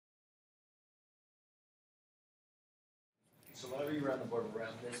So whenever you round the board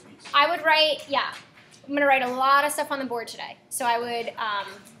around this piece. I would write, yeah. I'm going to write a lot of stuff on the board today. So I would,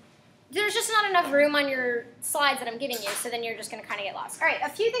 there's just not enough room on your slides that I'm giving you, so then you're just going to kind of get lost. All right, a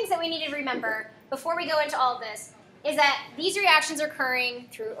few things that we need to remember before we go into all of this is that these reactions are occurring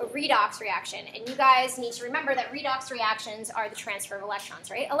through a redox reaction. And you guys need to remember that redox reactions are the transfer of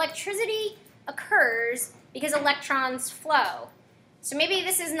electrons, right? Electricity occurs because electrons flow. So maybe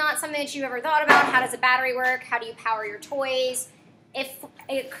this is not something that you've ever thought about. How does a battery work? How do you power your toys? It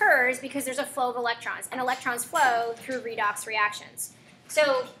occurs because there's a flow of electrons, and electrons flow through redox reactions.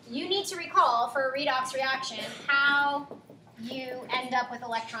 So you need to recall for a redox reaction how you end up with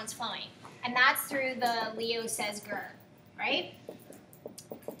electrons flowing, and that's through the Leo says GER, right?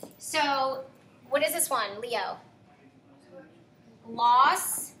 So what is this one, Leo?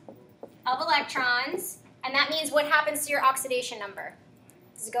 Loss of electrons, and that means what happens to your oxidation number?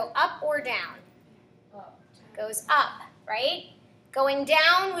 Does it go up or down? Goes up, right? Going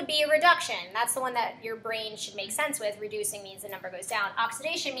down would be a reduction. That's the one that your brain should make sense with. Reducing means the number goes down.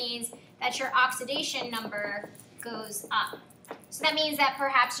 Oxidation means that your oxidation number goes up. So that means that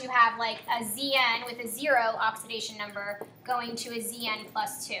perhaps you have like a Zn with a 0 oxidation number going to a Zn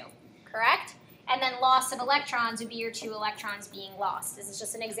plus 2, correct? And then loss of electrons would be your 2 electrons being lost. This is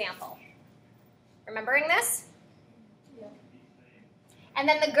just an example. Remembering this? Yeah. And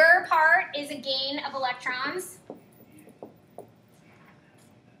then the GER part is a gain of electrons.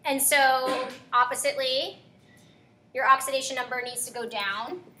 And so, oppositely, your oxidation number needs to go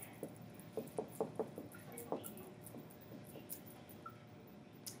down.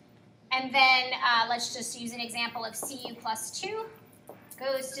 And then let's just use an example of Cu plus 2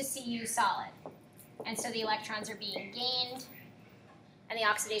 goes to Cu solid. And so the electrons are being gained, and the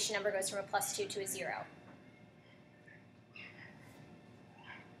oxidation number goes from a plus 2 to a 0.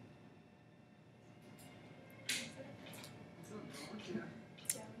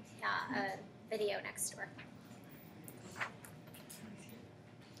 A video next door. All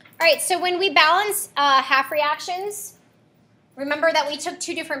right, so when we balance half reactions, remember that we took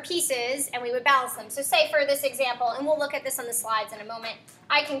 2 different pieces and we would balance them. So say for this example, and we'll look at this on the slides in a moment,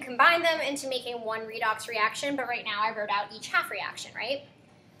 I can combine them into making one redox reaction, but right now I wrote out each half reaction, right?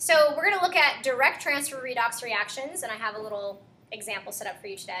 So we're going to look at direct transfer redox reactions, and I have a little example set up for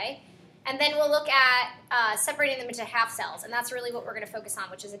you today. And then we'll look at separating them into half cells, and that's really what we're going to focus on,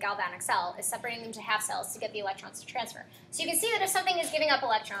 which is a galvanic cell, is separating them into half cells to get the electrons to transfer. So you can see that if something is giving up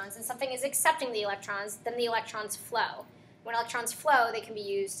electrons and something is accepting the electrons, then the electrons flow. When electrons flow, they can be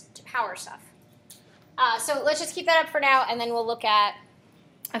used to power stuff. So let's just keep that up for now, and then we'll look at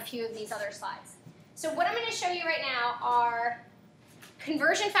a few of these other slides. So what I'm going to show you right now are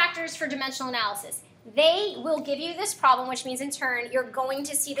conversion factors for dimensional analysis. They will give you this problem, which means in turn you're going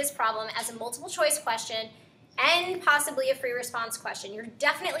to see this problem as a multiple choice question and possibly a free response question. You're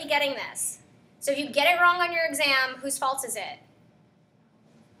definitely getting this. So if you get it wrong on your exam, whose fault is it?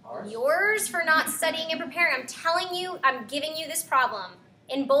 Yours for not studying and preparing. I'm telling you, I'm giving you this problem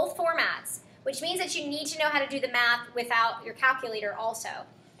in both formats, which means that you need to know how to do the math without your calculator also.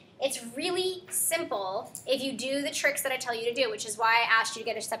 It's really simple if you do the tricks that I tell you to do, which is why I asked you to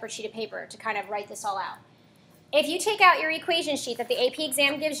get a separate sheet of paper to kind of write this all out. If you take out your equation sheet that the AP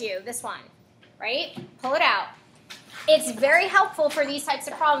exam gives you, this one, right? Pull it out. It's very helpful for these types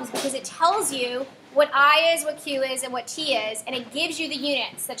of problems because it tells you what I is, what Q is, and what T is, and it gives you the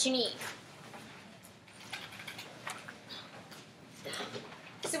units that you need.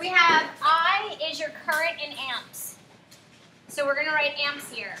 So we have I is your current in amps. So we're going to write amps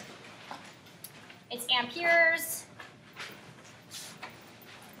here. It's amperes.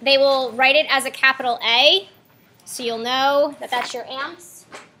 They will write it as a capital A, so you'll know that that's your amps.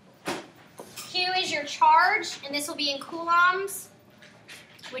 Q is your charge, and this will be in coulombs,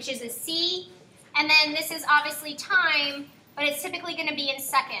 which is a C. And then this is obviously time, but it's typically going to be in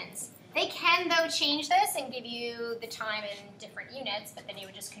seconds. They can, though, change this and give you the time in different units, but then you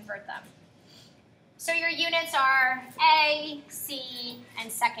would just convert them. So your units are A, C,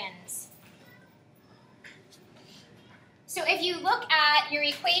 and seconds. So if you look at your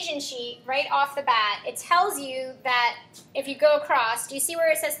equation sheet right off the bat, it tells you that if you go across, do you see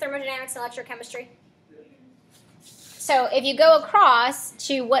where it says thermodynamics and electrochemistry? So if you go across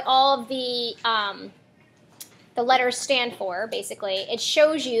to what all of the letters stand for, basically, it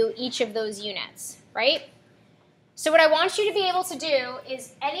shows you each of those units, right? So what I want you to be able to do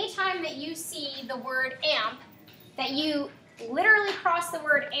is anytime that you see the word amp, that you literally cross the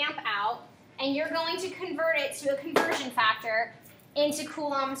word amp out, and you're going to convert it to a conversion factor into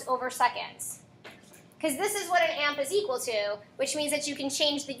coulombs over seconds. Because this is what an amp is equal to, which means that you can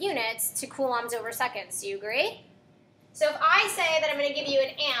change the units to coulombs over seconds. Do you agree? So if I say that I'm going to give you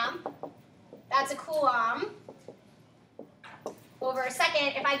an amp, that's a coulomb, over a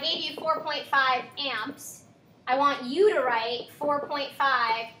second, if I gave you 4.5 amps, I want you to write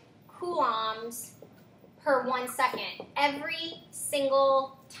 4.5 coulombs per 1 second. Every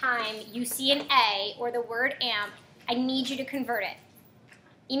single time you see an A or the word amp, I need you to convert it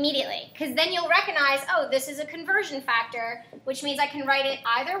immediately, because then you'll recognize, oh, this is a conversion factor, which means I can write it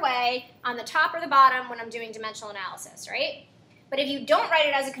either way, on the top or the bottom when I'm doing dimensional analysis, right? But if you don't write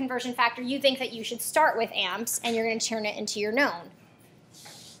it as a conversion factor, you think that you should start with amps, and you're going to turn it into your known.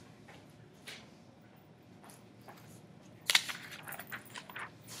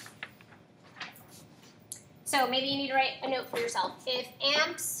 So maybe you need to write a note for yourself. If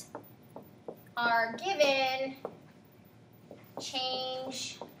amps are given,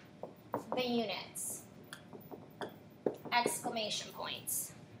 change the units. Exclamation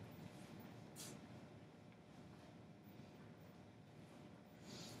points.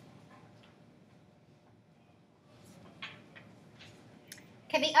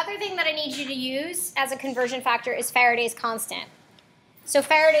 Okay, the other thing that I need you to use as a conversion factor is Faraday's constant. So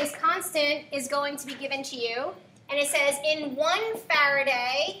Faraday's constant is going to be given to you, and it says in 1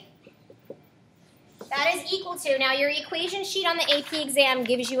 Faraday, that is equal to, now your equation sheet on the AP exam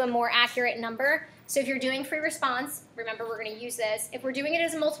gives you a more accurate number. So if you're doing free response, remember we're going to use this. If we're doing it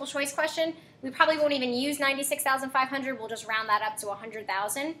as a multiple choice question, we probably won't even use 96,500. We'll just round that up to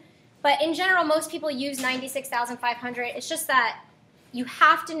 100,000. But in general, most people use 96,500. It's just that you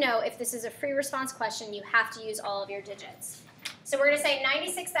have to know if this is a free response question, you have to use all of your digits. So we're going to say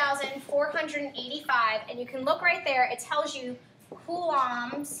 96,485, and you can look right there. It tells you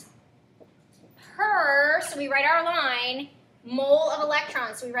coulombs per, so we write our line, mole of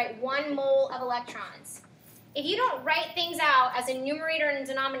electrons. So we write 1 mole of electrons. If you don't write things out as a numerator and a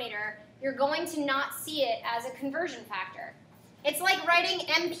denominator, you're going to not see it as a conversion factor. It's like writing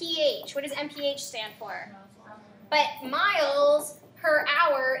MPH. What does MPH stand for? But miles per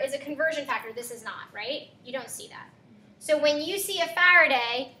hour is a conversion factor. This is not, right? You don't see that. So when you see a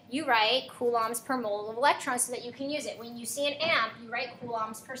Faraday, you write coulombs per mole of electrons so that you can use it. When you see an amp, you write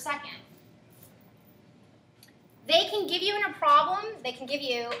coulombs per second. They can give you in a problem, they can give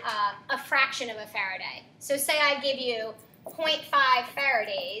you a fraction of a Faraday. So say I give you 0.5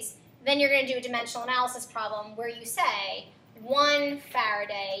 Faradays, then you're going to do a dimensional analysis problem where you say 1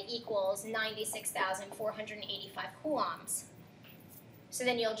 Faraday equals 96,485 coulombs. So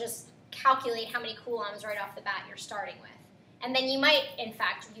then you'll just calculate how many coulombs right off the bat you're starting with. And then you might, in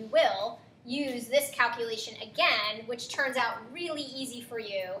fact, you will, use this calculation again, which turns out really easy for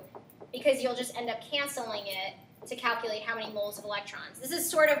you because you'll just end up canceling it to calculate how many moles of electrons. This is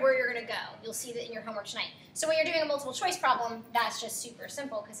sort of where you're going to go. You'll see that in your homework tonight. So when you're doing a multiple choice problem, that's just super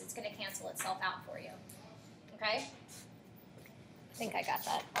simple because it's going to cancel itself out for you. Okay? I think I got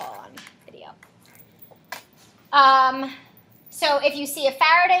that all on video. So if you see a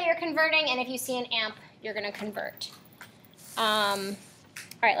Faraday, you're converting, and if you see an amp, you're going to convert. All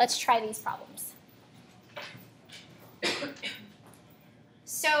right, let's try these problems.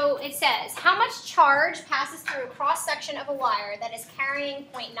 So it says, how much charge passes through a cross-section of a wire that is carrying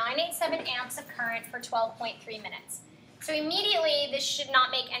 0.987 amps of current for 12.3 minutes? So immediately, this should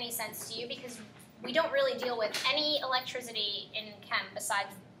not make any sense to you because we don't really deal with any electricity in chem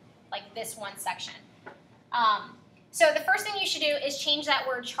besides like this one section. So the first thing you should do is change that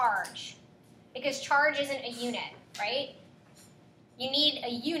word charge because charge isn't a unit, right? You need a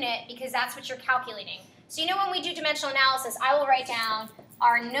unit because that's what you're calculating. So you know when we do dimensional analysis, I will write down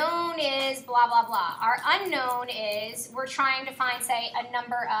our known is blah, blah, blah. Our unknown is we're trying to find, say, a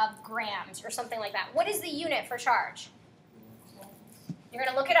number of grams or something like that. What is the unit for charge? You're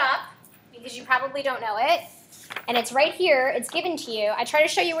going to look it up because you probably don't know it. And it's right here. It's given to you. I try to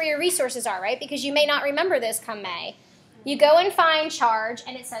show you where your resources are, right? Because you may not remember this come May. You go and find charge,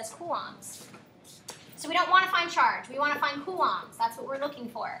 and it says coulombs. So we don't want to find charge. We want to find coulombs. That's what we're looking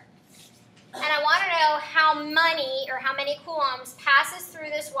for. And I want to know how many coulombs passes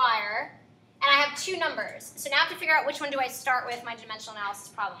through this wire. And I have 2 numbers. So now I have to figure out which one do I start with my dimensional analysis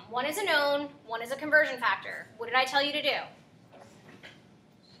problem. One is a known, one is a conversion factor. What did I tell you to do?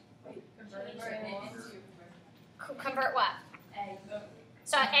 Convert what?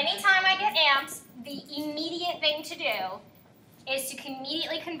 So anytime I get amps, the immediate thing to do is to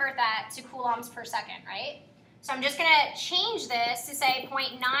immediately convert that to coulombs per second, right? So I'm just going to change this to say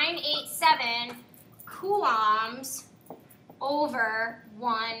 0.987 coulombs over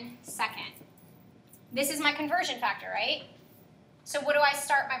 1 second. This is my conversion factor, right? So what do I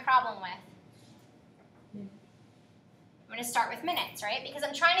start my problem with? I'm going to start with minutes, right? Because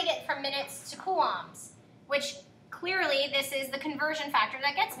I'm trying to get from minutes to coulombs, which clearly this is the conversion factor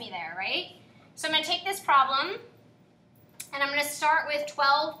that gets me there, right? So I'm going to take this problem, and I'm going to start with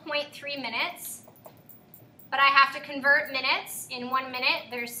 12.3 minutes, but I have to convert minutes. In 1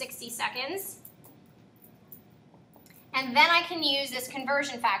 minute, there's 60 seconds. And then I can use this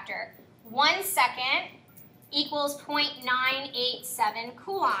conversion factor. 1 second equals 0.987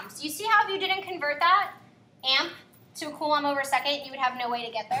 coulombs. Do you see how if you didn't convert that amp to a coulomb over a second, you would have no way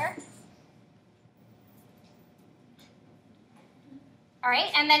to get there? All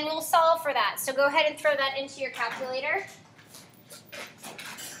right, and then we'll solve for that. So go ahead and throw that into your calculator.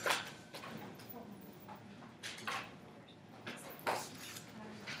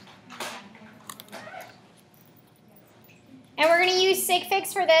 And we're going to use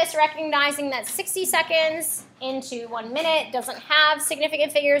sigfix for this, recognizing that 60 seconds into 1 minute doesn't have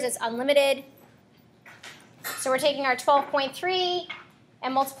significant figures. It's unlimited. So we're taking our 12.3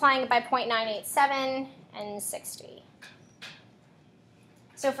 and multiplying it by 0.987 and 60.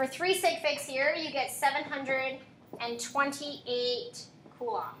 So for 3 sigfix here, you get 728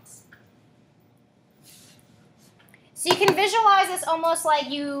 coulombs. So you can visualize this almost like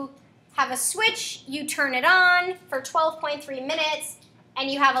you have a switch, you turn it on for 12.3 minutes, and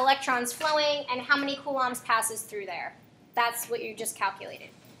you have electrons flowing, and how many coulombs passes through there. That's what you just calculated,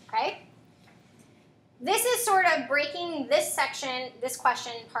 okay? This is sort of breaking this section, this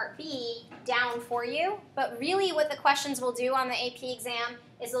question, part B, down for you, but really what the questions will do on the AP exam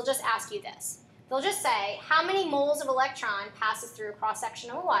is they'll just ask you this. They'll just say, how many moles of electron passes through a cross-section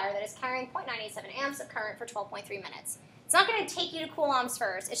of a wire that is carrying 0.987 amps of current for 12.3 minutes? It's not going to take you to coulombs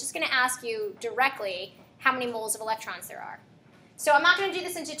first. It's just going to ask you directly how many moles of electrons there are. So I'm not going to do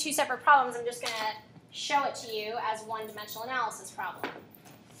this into 2 separate problems. I'm just going to show it to you as one-dimensional analysis problem.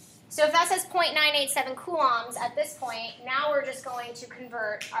 So if that says 0.987 coulombs at this point, now we're just going to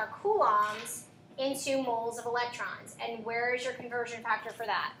convert our coulombs into moles of electrons. And where is your conversion factor for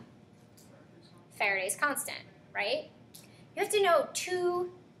that? Faraday's constant, right? You have to know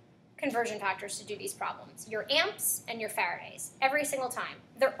 2 conversion factors to do these problems. Your amps and your Faradays, every single time.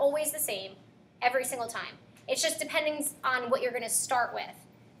 They're always the same every single time. It's just depending on what you're going to start with.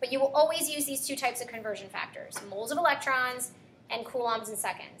 But you will always use these 2 types of conversion factors, moles of electrons and coulombs in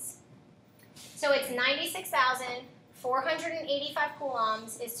seconds. So it's 96,485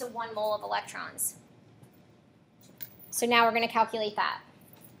 coulombs is to 1 mole of electrons. So now we're going to calculate that.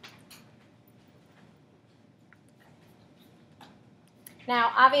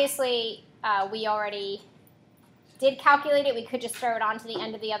 Now, obviously, we already did calculate it. We could just throw it on to the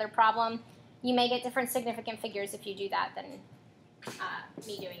end of the other problem. You may get different significant figures if you do that than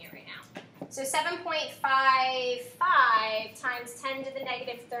me doing it right now. So 7.55 times 10 to the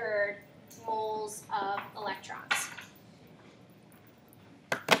negative third moles of electrons.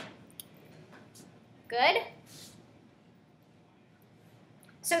 Good?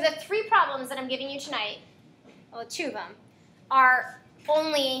 So the 3 problems that I'm giving you tonight, well, 2 of them, are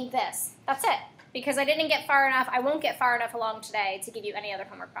only this. That's it. Because I didn't get far enough, I won't get far enough along today to give you any other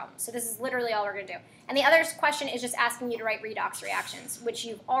homework problems. So this is literally all we're going to do. And the other question is just asking you to write redox reactions, which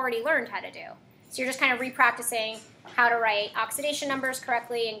you've already learned how to do. So you're just kind of repracticing how to write oxidation numbers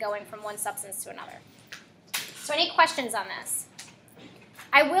correctly and going from one substance to another. So any questions on this?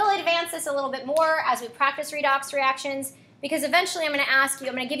 I will advance this a little bit more as we practice redox reactions, because eventually I'm going to ask you,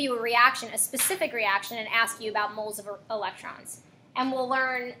 I'm going to give you a reaction, a specific reaction, and ask you about moles of electrons. And we'll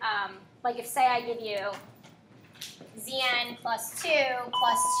learn, like if say I give you Zn plus 2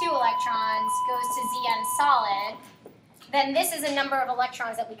 plus 2 electrons goes to Zn solid, then this is a number of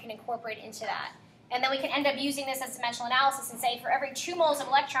electrons that we can incorporate into that. And then we can end up using this as dimensional analysis and say for every 2 moles of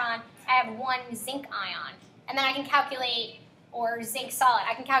electron, I have 1 zinc ion. And then I can calculate, or zinc solid,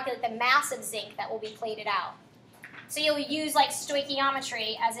 I can calculate the mass of zinc that will be plated out. So you'll use like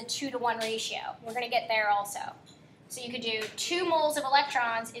stoichiometry as a 2-to-1 ratio. We're going to get there also. So you could do 2 moles of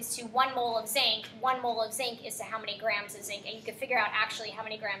electrons is to 1 mole of zinc. 1 mole of zinc is to how many grams of zinc. And you could figure out actually how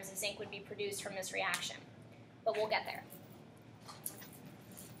many grams of zinc would be produced from this reaction. But we'll get there.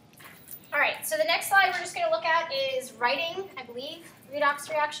 All right, so the next slide we're just going to look at is writing, I believe, redox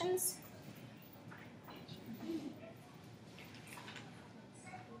reactions.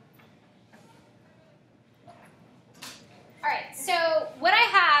 All right, so what I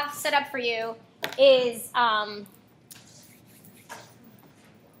have set up for you is,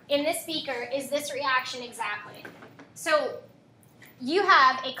 in this beaker, is this reaction exactly. So you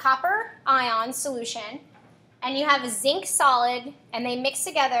have a copper ion solution, and you have a zinc solid, and they mix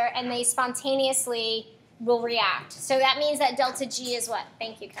together, and they spontaneously will react. So that means that delta G is what?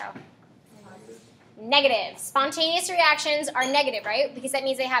 Thank you, Carol. Negative. Spontaneous reactions are negative, right? Because that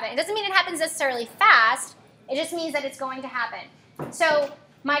means they happen. It doesn't mean it happens necessarily fast. It just means that it's going to happen. So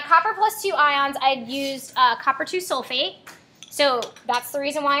my copper plus 2 ions, I'd used copper 2 sulfate. So that's the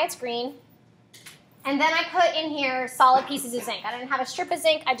reason why it's green. And then I put in here solid pieces of zinc. I didn't have a strip of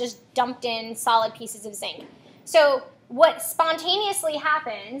zinc. I just dumped in solid pieces of zinc. So what spontaneously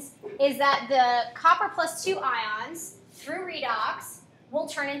happens is that the copper plus 2 ions through redox will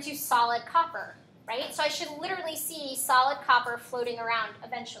turn into solid copper, right? So I should literally see solid copper floating around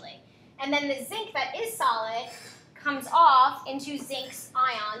eventually. And then the zinc that is solid comes off into zinc's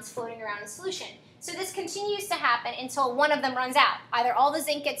ions floating around in solution. So this continues to happen until one of them runs out. Either all the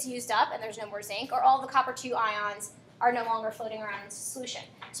zinc gets used up and there's no more zinc, or all the copper 2 ions are no longer floating around in solution.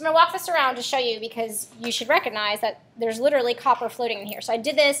 So I'm going to walk this around to show you because you should recognize that there's literally copper floating in here. So I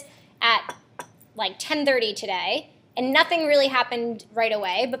did this at like 10:30 today, and nothing really happened right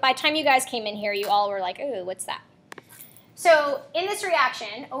away. But by the time you guys came in here, you all were like, ooh, what's that? So in this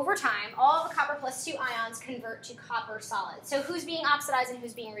reaction, over time, all the copper plus 2 ions convert to copper solid. So who's being oxidized and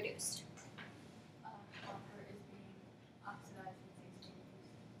who's being reduced?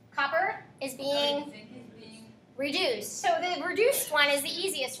 Copper is being reduced. So the reduced one is the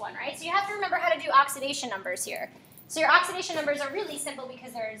easiest one, right? So you have to remember how to do oxidation numbers here. So your oxidation numbers are really simple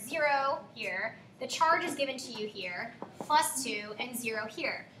because there are 0 here, the charge is given to you here, plus 2, and 0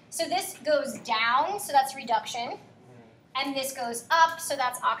 here. So this goes down, so that's reduction, and this goes up, so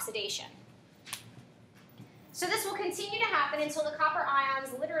that's oxidation. So this will continue to happen until the copper ions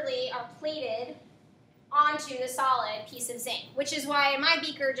literally are plated onto the solid piece of zinc, which is why in my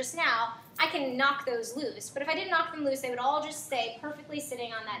beaker just now, I can knock those loose. But if I didn't knock them loose, they would all just stay perfectly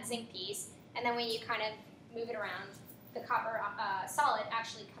sitting on that zinc piece, and then when you kind of move it around, the copper solid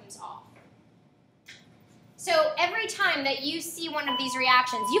actually comes off. So every time that you see one of these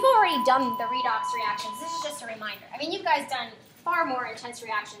reactions, you've already done the redox reactions. This is just a reminder. I mean, you guys done far more intense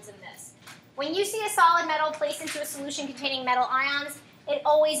reactions than this. When you see a solid metal placed into a solution containing metal ions, it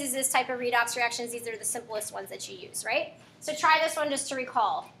always is this type of redox reactions. These are the simplest ones that you use, right? So try this one just to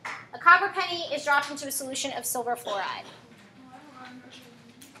recall. A copper penny is dropped into a solution of silver fluoride.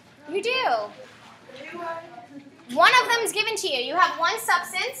 You do. One of them is given to you. You have one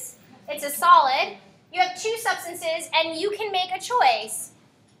substance. It's a solid. You have 2 substances, and you can make a choice.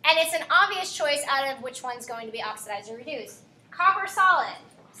 And it's an obvious choice out of which one's going to be oxidized or reduced. Copper solid,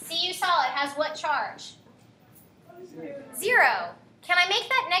 Cu solid, has what charge? 0. Can I make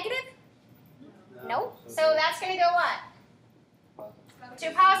that negative? Nope. So that's going to go what?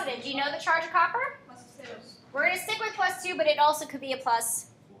 To positive. Do you know the charge of copper? +2. We're going to stick with +2, but it also could be a +1.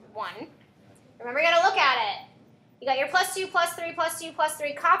 Remember, you got to look at it. You got your +2, +3, +2,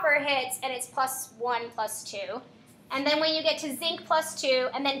 +3. Copper hits, and it's +1, +2. And then when you get to zinc, +2,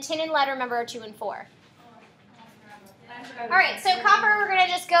 and then tin and lead, remember, are 2 and 4. All right, so copper, we're going to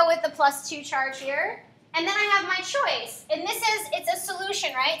just go with the +2 charge here. And then I have my choice. And this is, it's a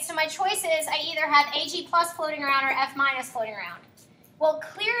solution, right? So my choice is I either have Ag+ floating around or F- floating around. Well,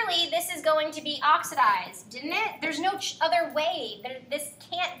 clearly this is going to be oxidized, didn't it? There's no other way. This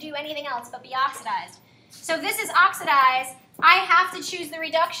can't do anything else but be oxidized. So if this is oxidized, I have to choose the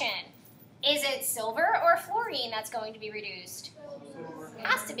reduction. Is it silver or fluorine that's going to be reduced? Silver. It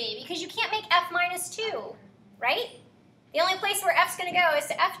has to be, because you can't make F-2, right? The only place where F's going to go is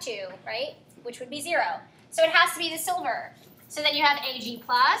to F2, right? Which would be 0. So it has to be the silver. So then you have Ag+,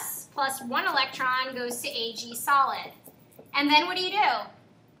 plus 1 electron goes to Ag solid. And then what do? You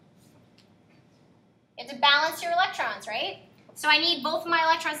have to balance your electrons, right? So I need both of my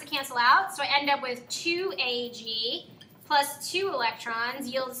electrons to cancel out. So I end up with 2 Ag plus 2 electrons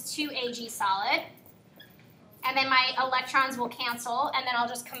yields 2 Ag solid. And then my electrons will cancel, and then I'll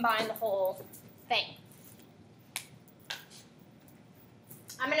just combine the whole thing.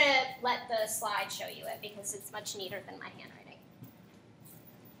 I'm going to let the slide show you it because it's much neater than my handwriting.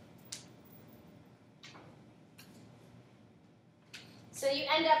 So you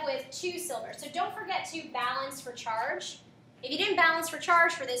end up with 2 silver. So don't forget to balance for charge. If you didn't balance for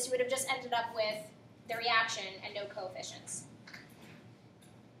charge for this, you would have just ended up with the reaction and no coefficients.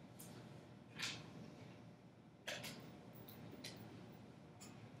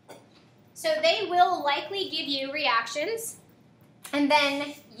 So they will likely give you reactions, and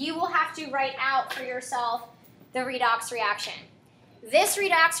then you will have to write out for yourself the redox reaction. This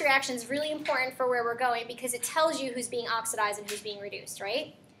redox reaction is really important for where we're going because it tells you who's being oxidized and who's being reduced,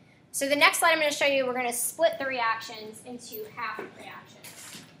 right? So the next slide I'm going to show you, we're going to split the reactions into half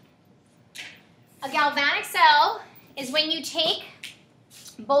reactions. A galvanic cell is when you take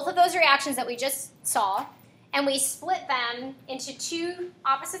both of those reactions that we just saw and we split them into 2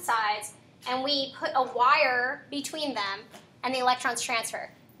 opposite sides and we put a wire between them and the electrons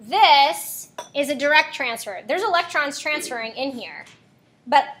transfer. This is a direct transfer. There's electrons transferring in here,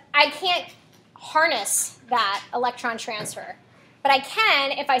 but I can't harness that electron transfer. But I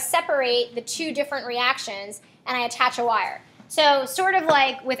can if I separate the two different reactions and I attach a wire. So sort of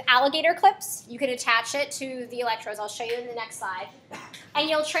like with alligator clips, you could attach it to the electrodes. I'll show you in the next slide. And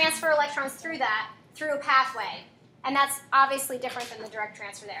you'll transfer electrons through that, through a pathway. And that's obviously different than the direct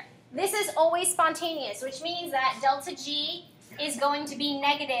transfer there. This is always spontaneous, which means that delta G is going to be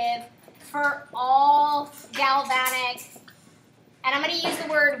negative for all galvanic, and I'm going to use the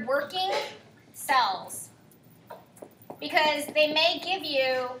word working cells, because they may give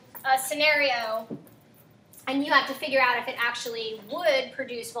you a scenario and you have to figure out if it actually would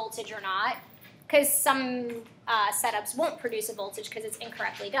produce voltage or not, because some setups won't produce a voltage because it's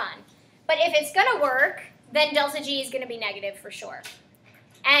incorrectly done. But if it's going to work, then delta G is going to be negative for sure.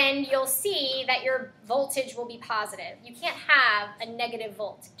 And you'll see that your voltage will be positive. You can't have a negative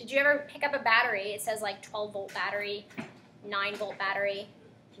volt. Did you ever pick up a battery? It says like 12-volt battery, 9-volt battery.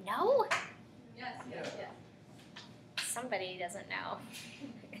 No? Yes. Somebody doesn't know.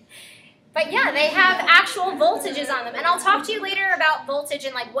 But yeah, they have actual voltages on them. And I'll talk to you later about voltage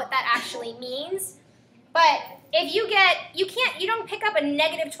and like what that actually means. But if you don't pick up a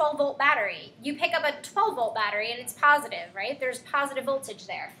negative 12-volt battery. You pick up a 12-volt battery and it's positive, right? There's positive voltage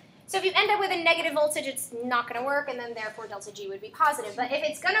there. So if you end up with a negative voltage, it's not going to work, and then therefore delta G would be positive. But if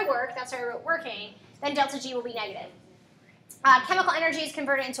it's going to work, that's why I wrote working, then delta G will be negative. Chemical energy is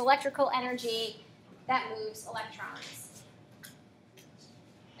converted into electrical energy that moves electrons.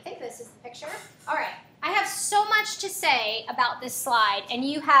 I think this is the picture. All right. I have so much to say about this slide, and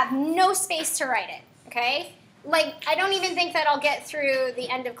you have no space to write it, okay? Like, I don't even think that I'll get through the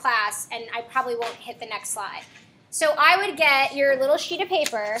end of class, and I probably won't hit the next slide. So I would get your little sheet of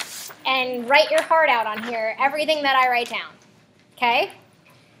paper and write your heart out on here, everything that I write down, okay?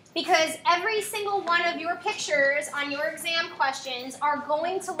 Because every single one of your pictures on your exam questions are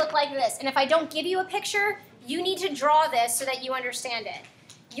going to look like this. And if I don't give you a picture, you need to draw this so that you understand it.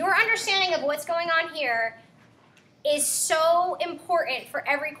 Your understanding of what's going on here is so important for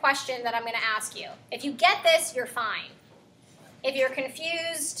every question that I'm going to ask you. If you get this, you're fine. If you're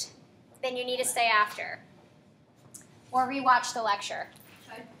confused, then you need to stay after or rewatch the lecture.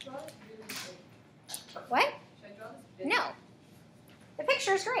 Should I draw this really big? What? Should I draw this big? No. The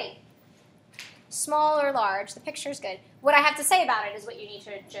picture's great. Small or large, the picture's good. What I have to say about it is what you need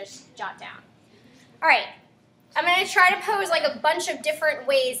to just jot down. All right. I'm going to try to pose like a bunch of different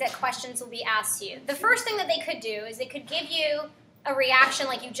ways that questions will be asked to you. The first thing that they could do is they could give you a reaction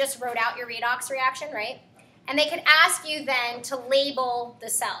like you just wrote out your redox reaction, right? And they could ask you then to label the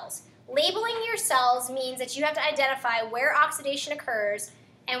cells. Labeling your cells means that you have to identify where oxidation occurs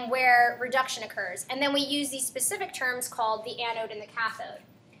and where reduction occurs. And then we use these specific terms called the anode and the cathode.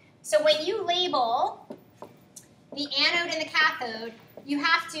 So when you label the anode and the cathode, you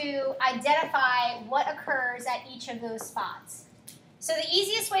have to identify what occurs at each of those spots. So the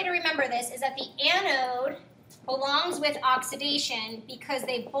easiest way to remember this is that the anode belongs with oxidation because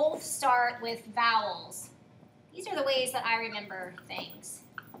they both start with vowels. These are the ways that I remember things.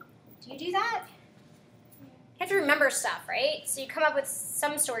 Do you do that? You have to remember stuff, right? So you come up with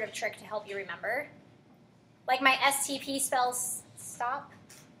some sort of trick to help you remember. Like my STP spells stop,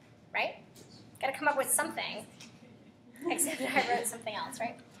 right? Got to come up with something. Except I wrote something else,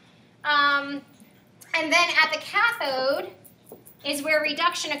 right? And then at the cathode is where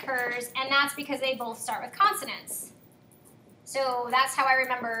reduction occurs, and that's because they both start with consonants. So that's how I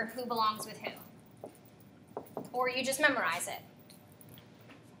remember who belongs with who. Or you just memorize it.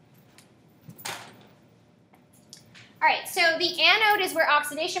 All right, so the anode is where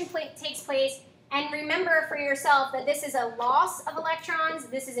oxidation takes place, and remember for yourself that this is a loss of electrons,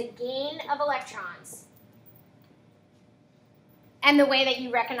 this is a gain of electrons. And the way that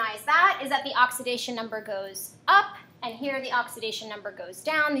you recognize that is that the oxidation number goes up, and here the oxidation number goes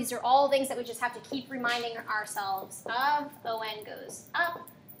down. These are all things that we just have to keep reminding ourselves of. ON goes up,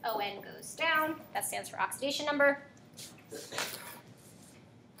 ON goes down. That stands for oxidation number.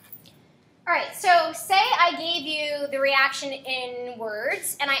 All right, so say I gave you the reaction in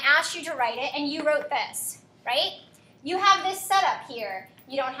words, and I asked you to write it, and you wrote this, right? You have this setup here.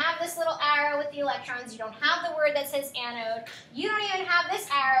 You don't have this little arrow with the electrons. You don't have the word that says anode. You don't even have this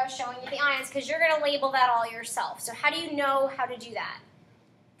arrow showing you the ions because you're going to label that all yourself. So how do you know how to do that?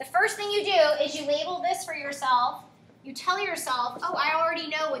 The first thing you do is you label this for yourself. You tell yourself, oh, I already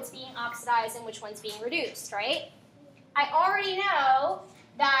know what's being oxidized and which one's being reduced, right? I already know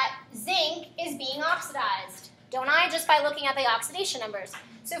that zinc is being oxidized, don't I, just by looking at the oxidation numbers.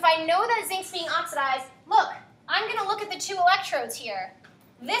 So if I know that zinc's being oxidized, look, I'm going to look at the two electrodes here.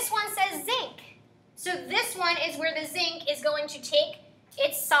 This one says zinc. So this one is where the zinc is going to take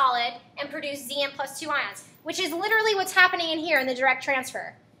its solid and produce Zn plus 2 ions, which is literally what's happening in here in the direct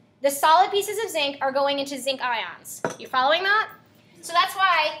transfer. The solid pieces of zinc are going into zinc ions. You following that? So that's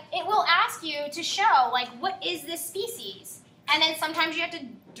why it will ask you to show, like, what is this species? And then sometimes you have to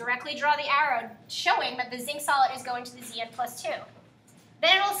directly draw the arrow showing that the zinc solid is going to the Zn plus 2.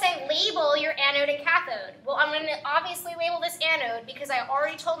 Then it'll say label your anode and cathode. Well, I'm going to obviously label this anode because I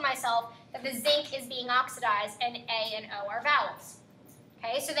already told myself that the zinc is being oxidized and A and O are vowels.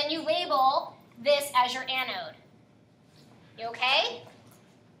 Okay, so then you label this as your anode. You okay?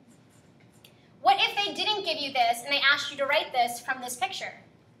 What if they didn't give you this and they asked you to write this from this picture?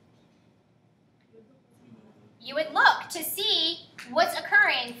 You would look to see what's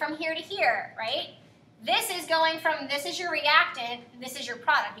occurring from here to here, right? This is going from, this is your reactant, this is your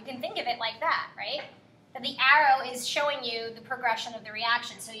product. You can think of it like that, right? That the arrow is showing you the progression of the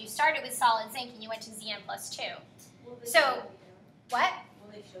reaction. So you started with solid zinc and you went to Zn plus 2. So, what?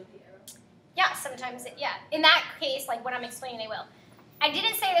 Will they show the arrow? Yeah, sometimes, yeah. In that case, like what I'm explaining, they will. I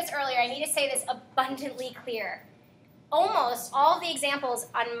didn't say this earlier. I need to say this abundantly clear. Almost all of the examples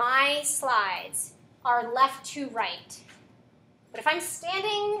on my slides are left to right. But if I'm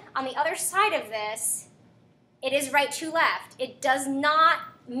standing on the other side of this, it is right to left. It does not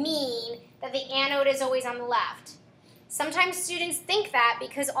mean that the anode is always on the left. Sometimes students think that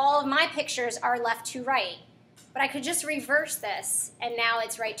because all of my pictures are left to right. But I could just reverse this, and now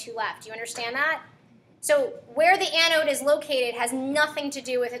it's right to left. Do you understand that? So where the anode is located has nothing to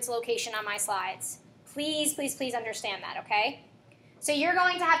do with its location on my slides. Please, please, please understand that, okay? So you're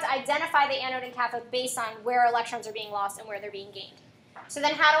going to have to identify the anode and cathode based on where electrons are being lost and where they're being gained. So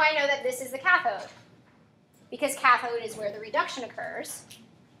then how do I know that this is the cathode? Because cathode is where the reduction occurs,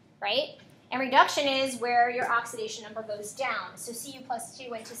 right? And reduction is where your oxidation number goes down. So Cu plus 2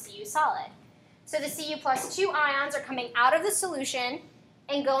 went to Cu solid. So the Cu plus 2 ions are coming out of the solution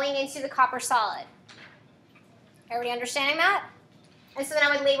and going into the copper solid. Everybody understanding that? And so then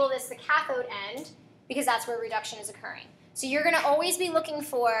I would label this the cathode end because that's where reduction is occurring. So you're going to always be looking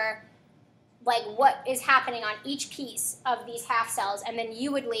for like what is happening on each piece of these half cells, and then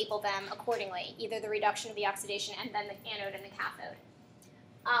you would label them accordingly, either the reduction of the oxidation and then the anode and the cathode.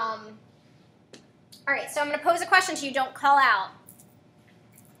 All right, so I'm going to pose a question to you. Don't call out.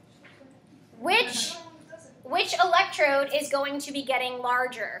 Which electrode is going to be getting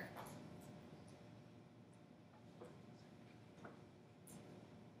larger?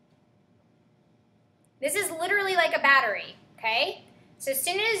 This is literally like a battery, okay? So as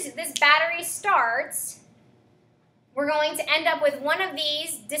soon as this battery starts, we're going to end up with one of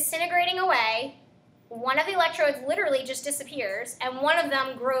these disintegrating away. One of the electrodes literally just disappears, and one of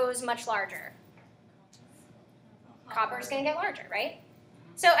them grows much larger. Copper is going to get larger, right?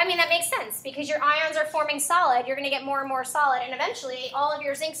 So, I mean, that makes sense because your ions are forming solid. You're going to get more and more solid, and eventually all of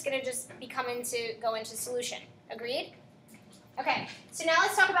your zinc's going to just go into solution. Agreed? Okay, so now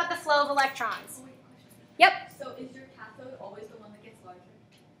let's talk about the flow of electrons. Yep. So is your cathode always the one that gets larger?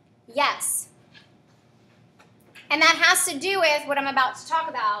 Yes. And that has to do with what I'm about to talk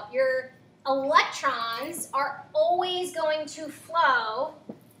about. Your electrons are always going to flow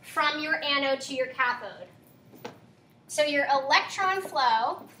from your anode to your cathode. So your electron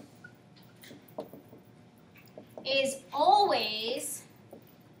flow is always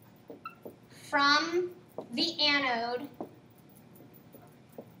from the anode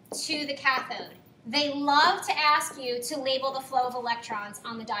to the cathode. They love to ask you to label the flow of electrons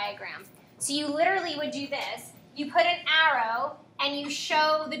on the diagram. So you literally would do this. You put an arrow and you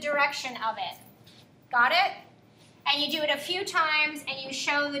show the direction of it. Got it? And you do it a few times and you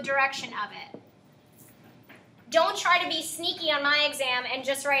show the direction of it. Don't try to be sneaky on my exam and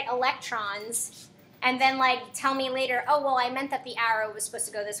just write electrons and then like tell me later, oh, well, I meant that the arrow was supposed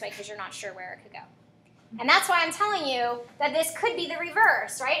to go this way because you're not sure where it could go. And that's why I'm telling you that this could be the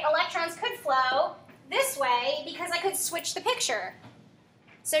reverse, right? Electrons could flow this way because I could switch the picture.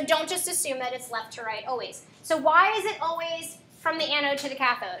 So don't just assume that it's left to right always. So why is it always from the anode to the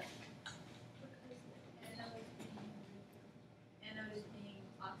cathode? Anode is being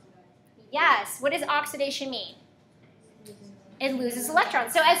oxidized. Yes. What does oxidation mean? It loses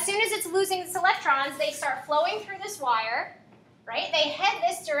electrons. So as soon as it's losing its electrons, they start flowing through this wire, right? They head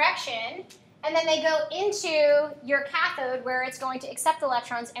this direction, and then they go into your cathode where it's going to accept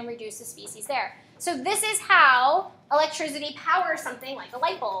electrons and reduce the species there. So this is how electricity powers something like a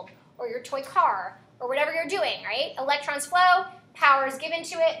light bulb or your toy car or whatever you're doing, right? Electrons flow, power is given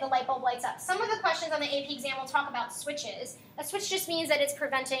to it, the light bulb lights up. Some of the questions on the AP exam will talk about switches. A switch just means that it's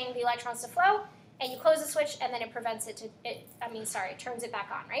preventing the electrons to flow, and you close the switch, and then it prevents it turns it back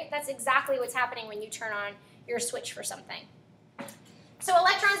on, right? That's exactly what's happening when you turn on your switch for something. So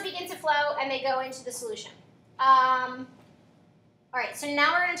electrons begin to flow, and they go into the solution. All right, so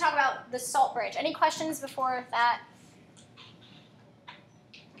now we're going to talk about the salt bridge. Any questions before that?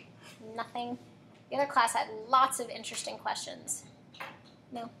 Nothing? The other class had lots of interesting questions.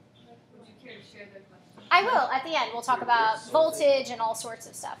 No? Would you care to share their question? I will, at the end. We'll talk about voltage and all sorts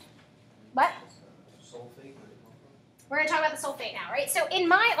of stuff. What? Sulfate? We're going to talk about the sulfate now, right? So in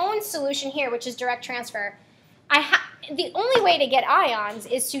my own solution here, which is direct transfer, the only way to get ions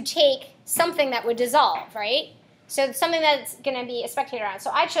is to take something that would dissolve, right? So something that's going to be a spectator ion.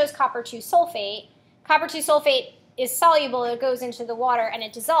 So I chose copper 2 sulfate. Copper 2 sulfate is soluble. It goes into the water and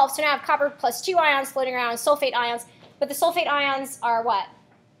it dissolves. So now I have copper plus 2 ions floating around, sulfate ions. But the sulfate ions are what?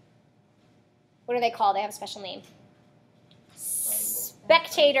 What are they called? They have a special name.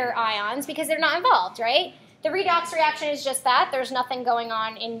 Spectator ions, because they're not involved, right? The redox reaction is just that. There's nothing going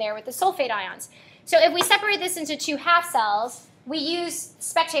on in there with the sulfate ions. So if we separate this into 2 half cells, we use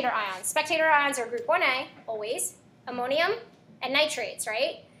spectator ions. Spectator ions are group 1A, always, ammonium and nitrates,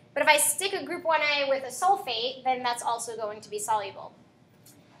 right? But if I stick a group 1A with a sulfate, then that's also going to be soluble.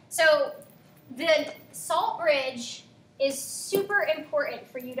 So the salt bridge is super important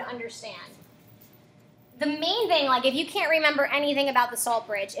for you to understand. The main thing, like if you can't remember anything about the salt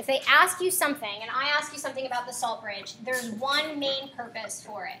bridge, if they ask you something, and I ask you something about the salt bridge, there's one main purpose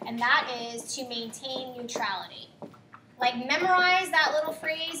for it, and that is to maintain neutrality. Like memorize that little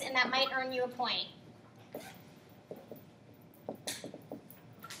phrase, and that might earn you a point.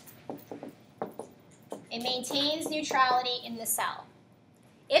 It maintains neutrality in the cell.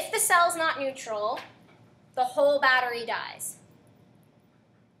 If the cell's not neutral, the whole battery dies.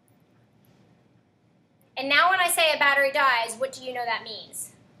 And now when I say a battery dies, what do you know that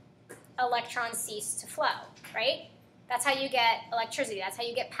means? Electrons cease to flow, right? That's how you get electricity. That's how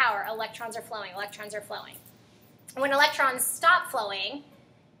you get power. Electrons are flowing. Electrons are flowing. When electrons stop flowing,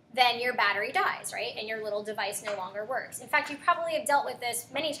 then your battery dies, right? And your little device no longer works. In fact, you probably have dealt with this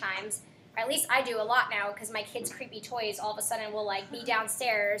many times, or at least I do a lot now, because my kids' creepy toys all of a sudden will like be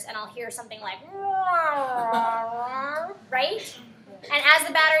downstairs and I'll hear something like, right? And as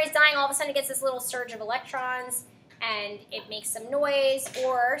the battery is dying, all of a sudden it gets this little surge of electrons and it makes some noise,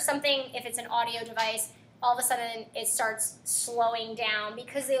 or something, if it's an audio device, all of a sudden it starts slowing down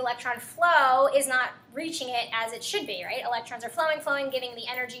because the electron flow is not reaching it as it should be, right? Electrons are flowing, giving the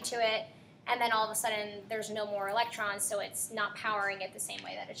energy to it, and then all of a sudden there's no more electrons, so it's not powering it the same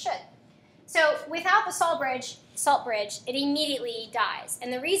way that it should. So without the salt bridge, it immediately dies.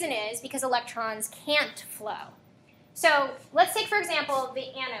 And the reason is because electrons can't flow. So let's take, for example, the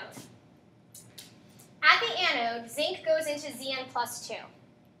anode. At the anode, zinc goes into Zn plus 2.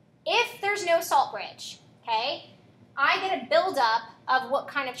 If there's no salt bridge, okay, I get a buildup of what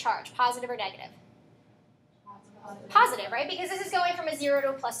kind of charge, positive or negative? Positive, right? Because this is going from a 0 to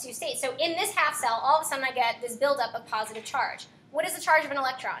a plus 2 state. So in this half cell, all of a sudden I get this buildup of positive charge. What is the charge of an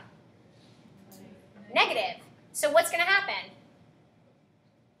electron? Negative. So what's going to happen?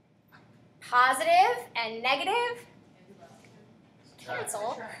 Positive and negative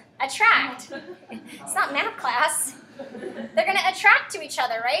cancel. Attract. It's not math class. They're going to attract to each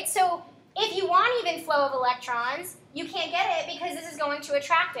other, right? So if you want even flow of electrons, you can't get it because this is going to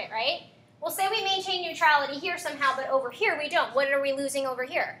attract it, right? Well, say we maintain neutrality here somehow, but over here we don't. What are we losing over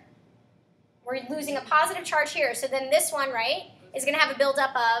here? We're losing a positive charge here. So then this one, right, is going to have a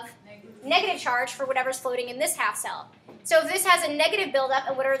buildup of negative charge for whatever's floating in this half cell. So if this has a negative buildup,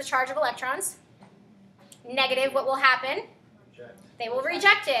 and what are the charge of electrons? Negative, what will happen? They will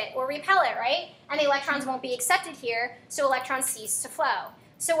reject it or repel it, right? And the electrons won't be accepted here, so electrons cease to flow.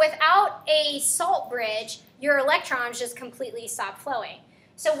 So without a salt bridge, your electrons just completely stop flowing.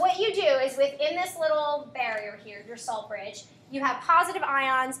 So what you do is within this little barrier here, your salt bridge, you have positive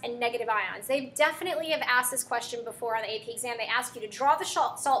ions and negative ions. They definitely have asked this question before on the AP exam. They ask you to draw the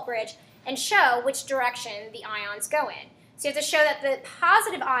salt bridge and show which direction the ions go in. So you have to show that the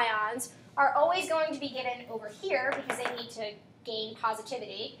positive ions are always going to be given over here because they need to gain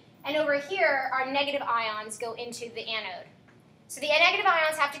positivity. And over here, our negative ions go into the anode. So the negative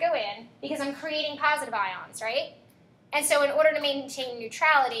ions have to go in because I'm creating positive ions, right? And so in order to maintain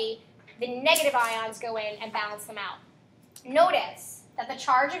neutrality, the negative ions go in and balance them out. Notice that the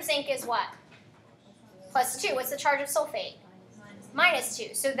charge of zinc is what? Plus 2. What's the charge of sulfate? Minus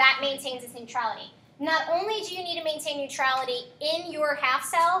 2. So that maintains its neutrality. Not only do you need to maintain neutrality in your half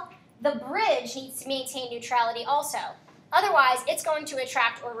cell, the bridge needs to maintain neutrality also. Otherwise, it's going to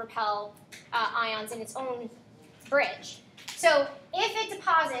attract or repel ions in its own bridge. So if it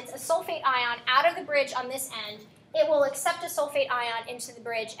deposits a sulfate ion out of the bridge on this end, it will accept a sulfate ion into the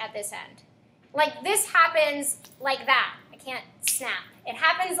bridge at this end. Like this happens like that. I can't snap. It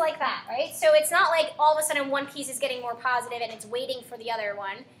happens like that, right? So it's not like all of a sudden one piece is getting more positive and it's waiting for the other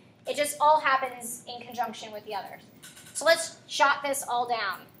one. It just all happens in conjunction with the others. So let's jot this all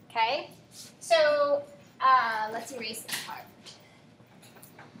down, okay? So let's erase this part.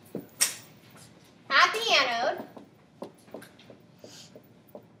 At the anode,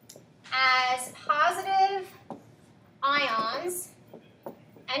 as positive ions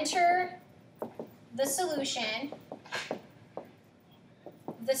enter the solution,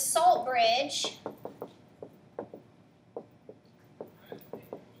 the salt bridge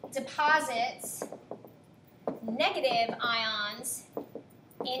deposits negative ions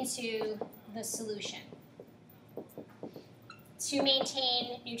into the solution to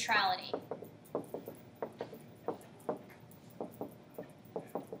maintain neutrality.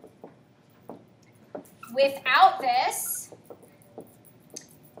 Without this,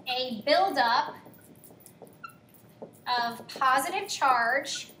 a buildup of positive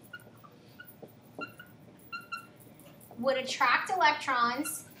charge would attract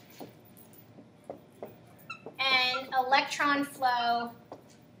electrons and electron flow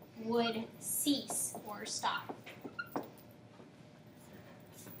would cease or stop.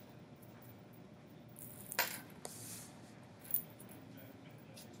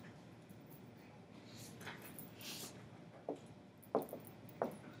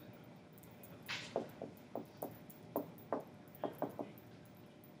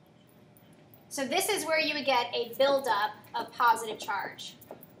 So this is where you would get a buildup of positive charge.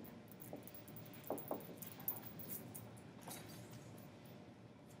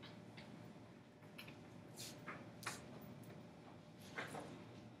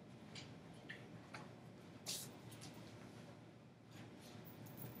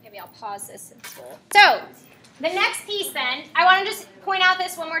 Maybe I'll pause this in school. So the next piece then, I want to just point out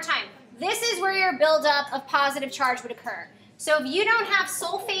this one more time. This is where your buildup of positive charge would occur. So if you don't have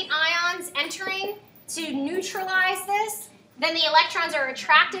sulfate ions entering to neutralize this, then the electrons are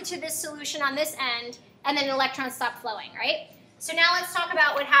attracted to this solution on this end, and then electrons stop flowing, right? So now let's talk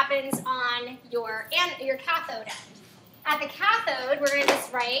about what happens on your cathode end. At the cathode, we're going to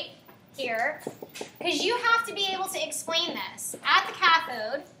just write here, because you have to be able to explain this. At the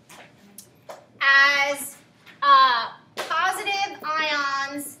cathode, as positive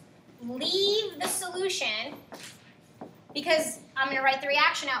ions leave the solution, because I'm going to write the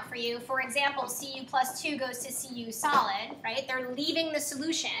reaction out for you. For example, Cu plus 2 goes to Cu solid, right? They're leaving the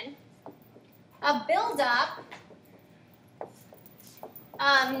solution. A buildup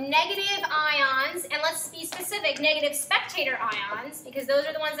of negative ions, and let's be specific, negative spectator ions, because those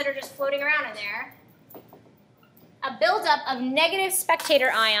are the ones that are just floating around in there. A buildup of negative spectator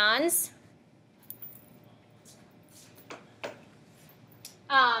ions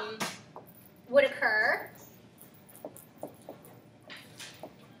would occur.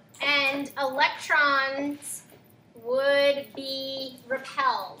 And electrons would be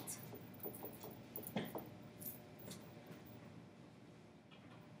repelled.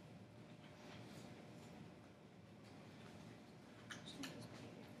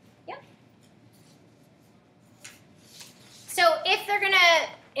 Yep. So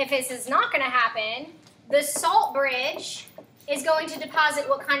if this is not gonna happen, the salt bridge is going to deposit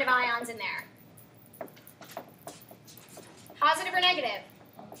what kind of ions in there? Positive or negative?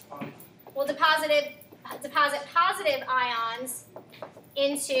 We'll deposit positive ions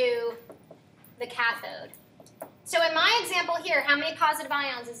into the cathode. So in my example here, how many positive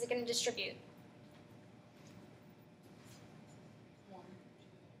ions is it going to distribute?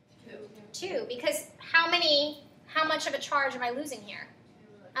 2, because how much of a charge am I losing here?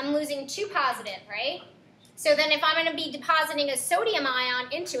 I'm losing 2 positive, right? So then if I'm going to be depositing a sodium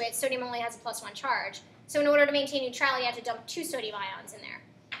ion into it, sodium only has a +1 charge. So in order to maintain neutrality, I have to dump 2 sodium ions in there.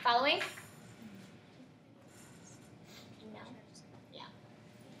 Following? No. Yeah.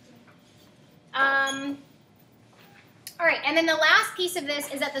 All right, and then the last piece of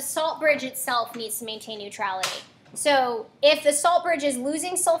this is that the salt bridge itself needs to maintain neutrality. So if the salt bridge is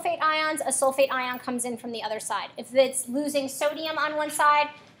losing sulfate ions, a sulfate ion comes in from the other side. If it's losing sodium on one side,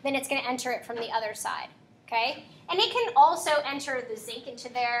 then it's going to enter it from the other side. Okay? And it can also enter the zinc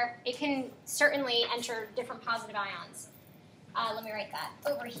into there. It can certainly enter different positive ions. Let me write that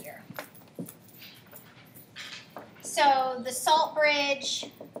over here. So the salt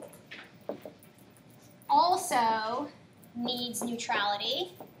bridge also needs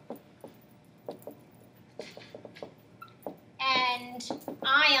neutrality. And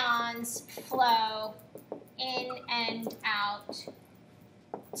ions flow in and out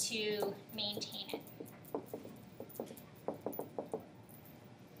to maintain it.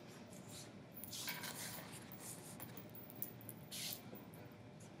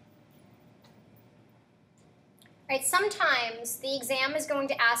 Right, sometimes the exam is going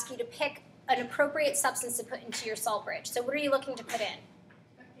to ask you to pick an appropriate substance to put into your salt bridge. So what are you looking to put in?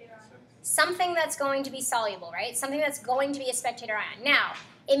 Something that's going to be soluble, right? Something that's going to be a spectator ion. Now,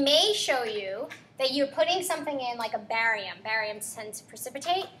 it may show you that you're putting something in like a barium. Bariums tend to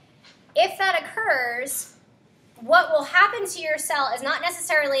precipitate. If that occurs, what will happen to your cell is not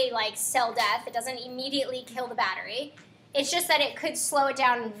necessarily like cell death. It doesn't immediately kill the battery. It's just that it could slow it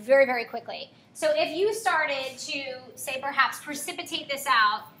down very, very quickly. So if you started to, say, perhaps precipitate this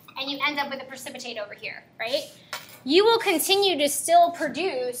out, and you end up with a precipitate over here, right? You will continue to still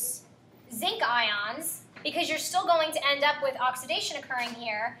produce zinc ions because you're still going to end up with oxidation occurring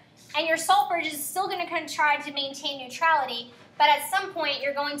here, and your salt bridge is still going to try to maintain neutrality, but at some point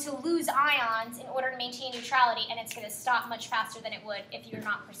you're going to lose ions in order to maintain neutrality, and it's going to stop much faster than it would if you're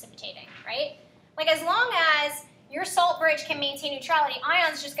not precipitating, right? Like as long as your salt bridge can maintain neutrality,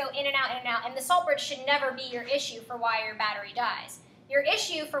 ions just go in and out, and the salt bridge should never be your issue for why your battery dies. Your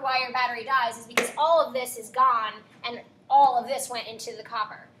issue for why your battery dies is because all of this is gone and all of this went into the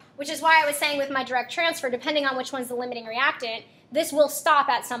copper. Which is why I was saying with my direct transfer, depending on which one's the limiting reactant, this will stop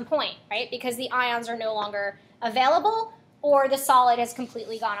at some point, right? Because the ions are no longer available or the solid has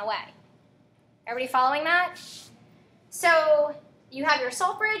completely gone away. Everybody following that? So you have your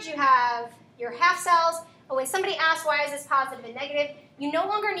salt bridge, you have your half cells. But when somebody asks why is this positive and negative, you no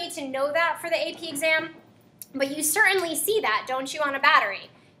longer need to know that for the AP exam, but you certainly see that, don't you, on a battery?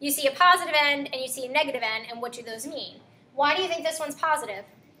 You see a positive end and you see a negative end, and what do those mean? Why do you think this one's positive?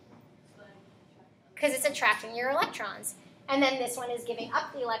 Because it's attracting your electrons. And then this one is giving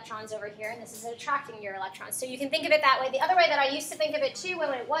up the electrons over here, and this is attracting your electrons. So you can think of it that way. The other way that I used to think of it, too,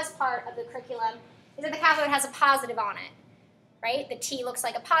 when it was part of the curriculum, is that the cathode has a positive on it. Right? The T looks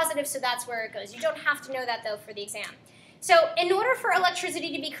like a positive, so that's where it goes. You don't have to know that, though, for the exam. So in order for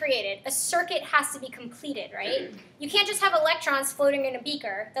electricity to be created, a circuit has to be completed, right? You can't just have electrons floating in a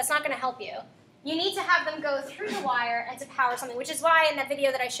beaker. That's not going to help you. You need to have them go through the wire and to power something, which is why in that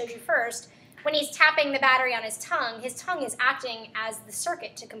video that I showed you first, when he's tapping the battery on his tongue is acting as the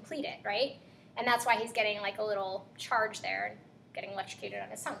circuit to complete it, right? And that's why he's getting like a little charge there and getting electrocuted on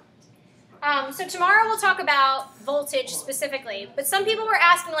his tongue. So tomorrow we'll talk about voltage specifically, but some people were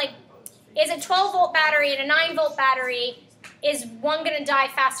asking, like, is a 12-volt battery and a 9-volt battery, is one going to die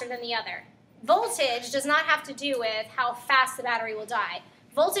faster than the other? Voltage does not have to do with how fast the battery will die.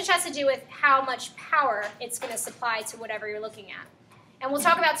 Voltage has to do with how much power it's going to supply to whatever you're looking at. And we'll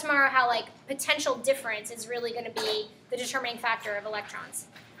talk about tomorrow how, like, potential difference is really going to be the determining factor of electrons.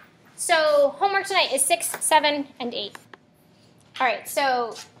 So homework tonight is 6, 7, and 8. All right,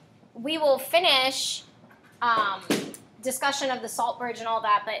 so we will finish discussion of the salt bridge and all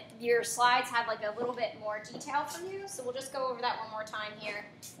that, but your slides have like a little bit more detail for you, so we'll just go over that one more time here.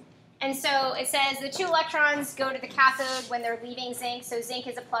 And so it says the 2 electrons go to the cathode when they're leaving zinc, so zinc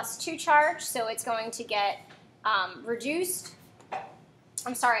is a +2 charge, so it's going to get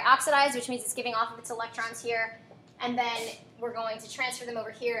oxidized, which means it's giving off of its electrons here, and then we're going to transfer them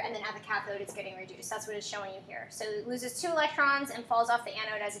over here, and then at the cathode it's getting reduced. That's what it's showing you here. So it loses 2 electrons and falls off the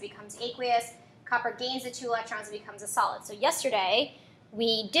anode as it becomes aqueous. Copper gains the 2 electrons and becomes a solid. So yesterday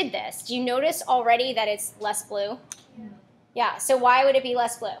we did this. Do you notice already that it's less blue? Yeah, so why would it be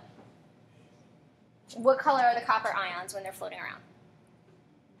less blue? What color are the copper ions when they're floating around?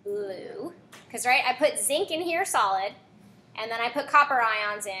 Blue. Because, right, I put zinc in here solid, and then I put copper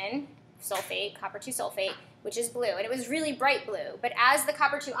ions in, sulfate, copper 2 sulfate, which is blue. And it was really bright blue. But as the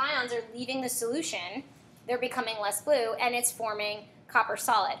copper 2 ions are leaving the solution, they're becoming less blue, and it's forming copper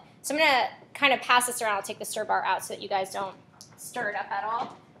solid. So I'm going to kind of pass this around. I'll take the stir bar out so that you guys don't stir it up at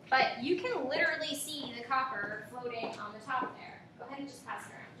all. But you can literally see the copper floating on the top there. Go ahead and just pass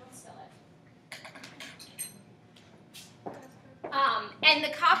it around. Don't spill it. And the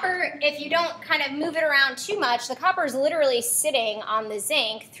copper, if you don't kind of move it around too much, the copper is literally sitting on the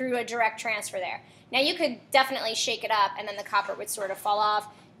zinc through a direct transfer there. Now you could definitely shake it up and then the copper would sort of fall off.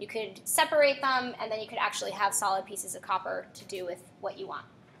 You could separate them and then you could actually have solid pieces of copper to do with what you want.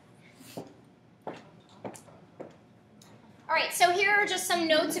 All right, so here are just some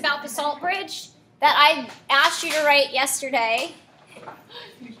notes about the salt bridge that I asked you to write yesterday.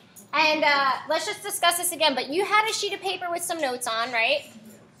 And let's just discuss this again. But you had a sheet of paper with some notes on, right?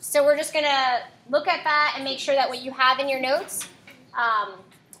 So we're just going to look at that and make sure that what you have in your notes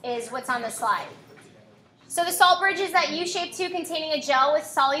is what's on the slide. So the salt bridge is that U-shaped tube containing a gel with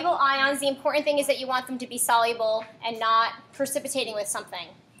soluble ions. The important thing is that you want them to be soluble and not precipitating with something.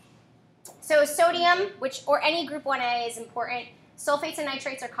 So sodium, or any group 1A is important. Sulfates and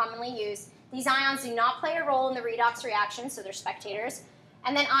nitrates are commonly used. These ions do not play a role in the redox reaction, so they're spectators.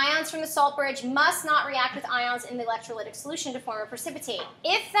 And then ions from the salt bridge must not react with ions in the electrolytic solution to form a precipitate.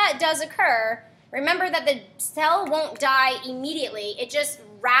 If that does occur, remember that the cell won't die immediately. It just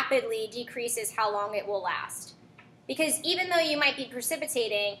rapidly decreases how long it will last. Because even though you might be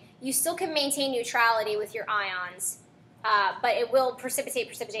precipitating, you still can maintain neutrality with your ions. But it will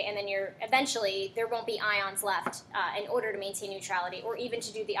precipitate, and then eventually there won't be ions left in order to maintain neutrality or even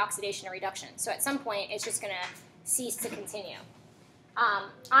to do the oxidation or reduction. So at some point, it's just going to cease to continue.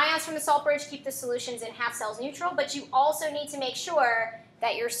 Ions from the salt bridge keep the solutions in half cells neutral, but you also need to make sure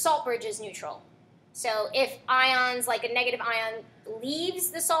that your salt bridge is neutral. So if ions, like a negative ion,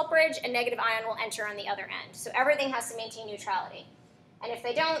 leaves the salt bridge, a negative ion will enter on the other end. So everything has to maintain neutrality. And if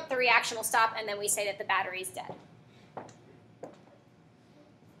they don't, the reaction will stop, and then we say that the battery is dead.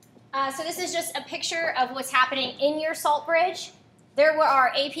 So this is just a picture of what's happening in your salt bridge. There were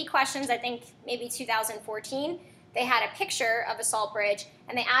our AP questions, I think maybe 2014. They had a picture of a salt bridge,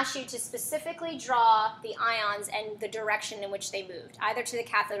 and they asked you to specifically draw the ions and the direction in which they moved, either to the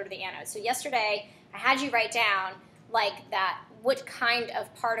cathode or the anode. So yesterday, I had you write down like that, what kind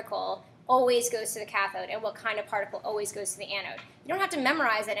of particle always goes to the cathode and what kind of particle always goes to the anode. You don't have to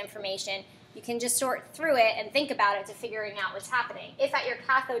memorize that information. You can just sort through it and think about it to figuring out what's happening. If at your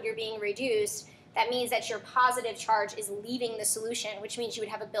cathode you're being reduced, that means that your positive charge is leaving the solution, which means you would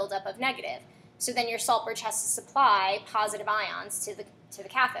have a buildup of negative. So then your salt bridge has to supply positive ions to the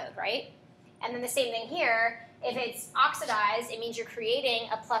cathode, right? And then the same thing here. If it's oxidized, it means you're creating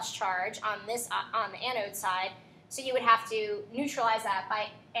a plus charge on the anode side. So you would have to neutralize that by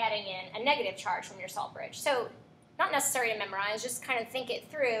adding in a negative charge from your salt bridge. So not necessary to memorize, just kind of think it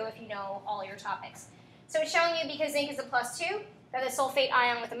through if you know all your topics. So it's showing you, because zinc is a +2, that the sulfate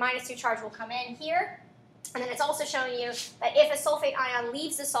ion with a -2 charge will come in here. And then it's also showing you that if a sulfate ion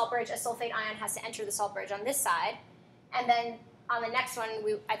leaves the salt bridge, a sulfate ion has to enter the salt bridge on this side. And then on the next one,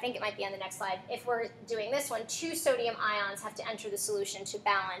 I think it might be on the next slide, if we're doing this one, 2 sodium ions have to enter the solution to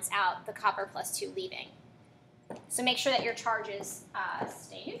balance out the copper +2 leaving. So make sure that your charges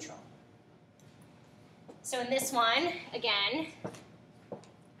stay neutral. So in this one, again,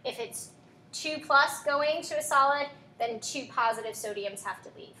 if it's 2+ going to a solid, then 2 positive sodiums have to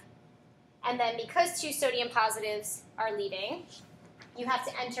leave. And then because 2 sodium positives are leaving, you have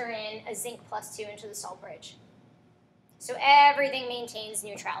to enter in a zinc +2 into the salt bridge. So everything maintains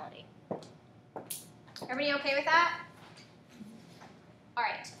neutrality. Everybody okay with that? All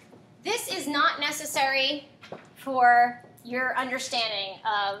right. This is not necessary for your understanding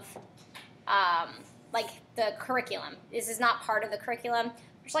of like the curriculum. This is not part of the curriculum.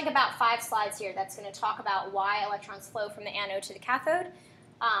 There's like about 5 slides here that's going to talk about why electrons flow from the anode to the cathode.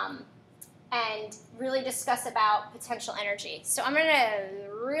 And really discuss about potential energy. So I'm going to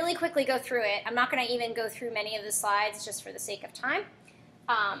really quickly go through it. I'm not going to even go through many of the slides just for the sake of time.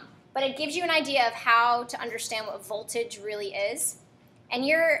 But it gives you an idea of how to understand what voltage really is. And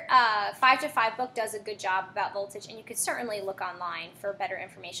your 5 to 5 book does a good job about voltage, and you could certainly look online for better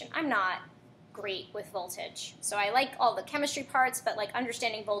information. I'm not great with voltage. So I like all the chemistry parts, but like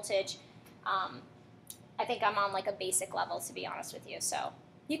understanding voltage, I think I'm on like a basic level, to be honest with you. So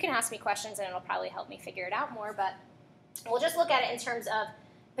you can ask me questions and it'll probably help me figure it out more, but we'll just look at it in terms of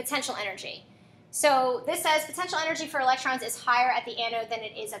potential energy. So this says potential energy for electrons is higher at the anode than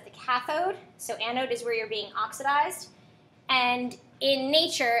it is at the cathode. So anode is where you're being oxidized. And in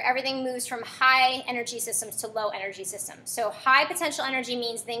nature, everything moves from high energy systems to low energy systems. So high potential energy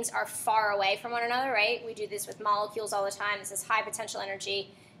means things are far away from one another, right? We do this with molecules all the time. This is high potential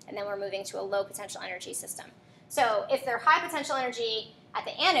energy, and then we're moving to a low potential energy system. So if they're high potential energy at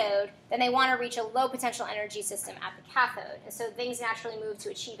the anode, then they want to reach a low potential energy system at the cathode. And so things naturally move to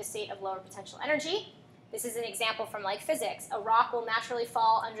achieve a state of lower potential energy. This is an example from like physics. A rock will naturally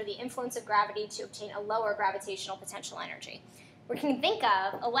fall under the influence of gravity to obtain a lower gravitational potential energy. We can think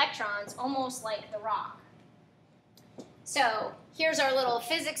of electrons almost like the rock. So here's our little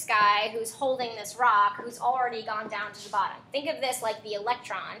physics guy who's holding this rock, who's already gone down to the bottom. Think of this like the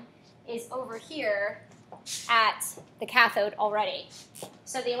electron is over here at the cathode already.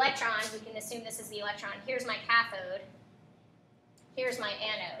 So the electron, we can assume this is the electron. Here's my cathode. Here's my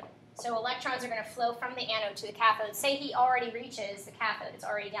anode. So electrons are going to flow from the anode to the cathode. Say he already reaches the cathode. It's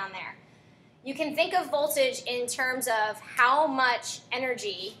already down there. You can think of voltage in terms of how much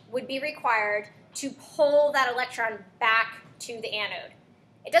energy would be required to pull that electron back to the anode.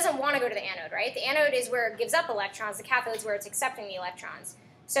 It doesn't want to go to the anode, right? The anode is where it gives up electrons. The cathode is where it's accepting the electrons.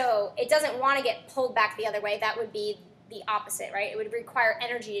 So it doesn't want to get pulled back the other way. That would be the opposite, right? It would require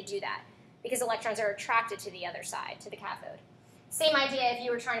energy to do that because electrons are attracted to the other side, to the cathode. Same idea if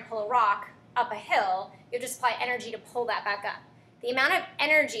you were trying to pull a rock up a hill, you'll just apply energy to pull that back up. The amount of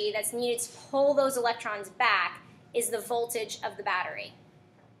energy that's needed to pull those electrons back is the voltage of the battery.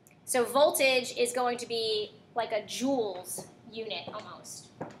 So voltage is going to be like a joules unit almost.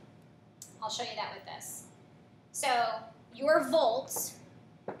 I'll show you that with this. So your volts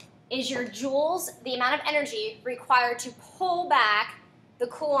is your joules, the amount of energy required to pull back the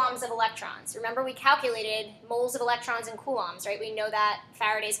coulombs of electrons. Remember, we calculated moles of electrons in coulombs, right? We know that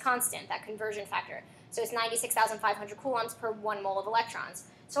Faraday's constant, that conversion factor. So it's 96,500 coulombs per 1 mole of electrons.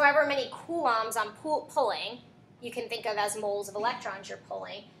 So however many coulombs I'm pulling, you can think of as moles of electrons you're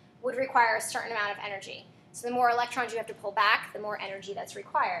pulling, would require a certain amount of energy. So the more electrons you have to pull back, the more energy that's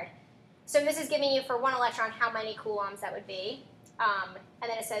required. So this is giving you for 1 electron how many coulombs that would be. And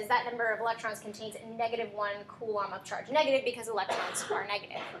then it says that number of electrons contains a -1 coulomb of charge. Negative because electrons are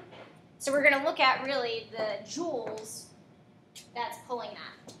negative. So we're going to look at really the joules that's pulling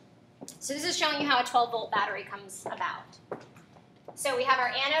that. So this is showing you how a 12-volt battery comes about. So we have our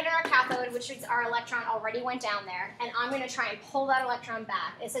anode and our cathode, which is our electron already went down there. And I'm going to try and pull that electron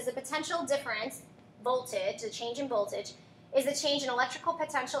back. It says the potential difference, voltage, the change in voltage, is the change in electrical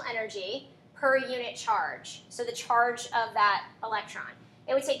potential energy per unit charge. So the charge of that electron.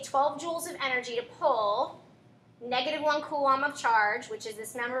 It would take 12 joules of energy to pull -1 coulomb of charge, which is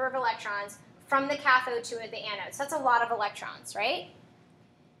this number of electrons, from the cathode to the anode. So that's a lot of electrons, right?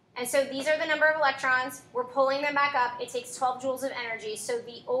 And so these are the number of electrons. We're pulling them back up. It takes 12 joules of energy. So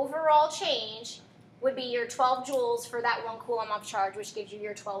the overall change would be your 12 joules for that 1 coulomb of charge, which gives you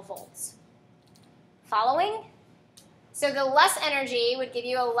your 12 volts. Following? So the less energy would give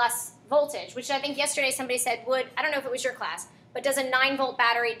you a less voltage, which I think yesterday somebody said would, I don't know if it was your class, but does a 9-volt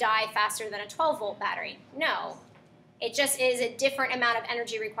battery die faster than a 12-volt battery? No. It just is a different amount of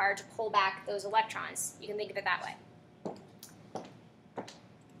energy required to pull back those electrons. You can think of it that way.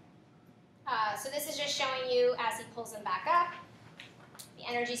 So this is just showing you as he pulls them back up, the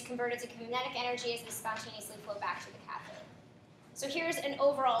energy is converted to kinetic energy as they spontaneously flow back to the cathode. So here's an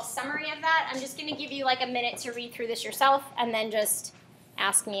overall summary of that. I'm just going to give you like a minute to read through this yourself and then just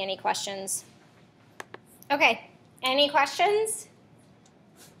ask me any questions. Okay, any questions?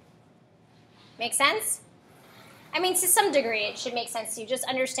 Make sense? I mean, to some degree, it should make sense to you, just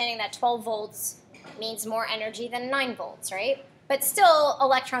understanding that 12 volts means more energy than 9 volts, right? But still,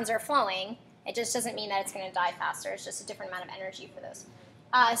 electrons are flowing. It just doesn't mean that it's going to die faster. It's just a different amount of energy for those.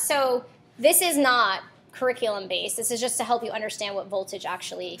 So this is not curriculum-based. This is just to help you understand what voltage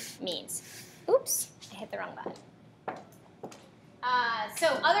actually means. Oops, I hit the wrong button. So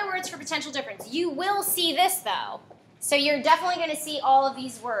other words for potential difference. You will see this, though. So you're definitely going to see all of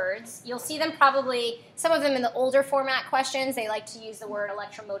these words. You'll see them probably, some of them in the older format questions. They like to use the word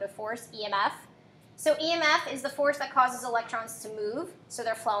electromotive force, EMF. So EMF is the force that causes electrons to move. So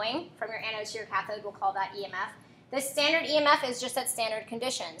they're flowing from your anode to your cathode. We'll call that EMF. The standard EMF is just at standard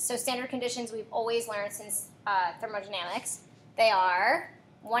conditions. So standard conditions we've always learned since thermodynamics. They are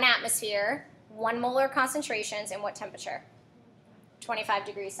 1 atmosphere, 1 molar concentrations, and what temperature? 25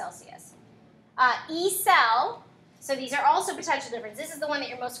 degrees Celsius. E cell, so these are also potential difference. This is the one that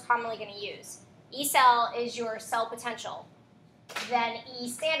you're most commonly going to use. E cell is your cell potential. Then E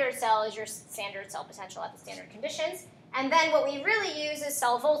standard cell is your standard cell potential at the standard conditions. And then what we really use is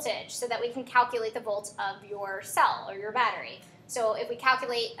cell voltage so that we can calculate the volts of your cell or your battery. So if we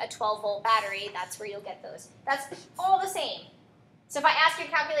calculate a 12-volt battery, that's where you'll get those. That's all the same. So if I ask you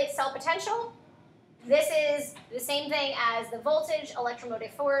to calculate cell potential, this is the same thing as the voltage,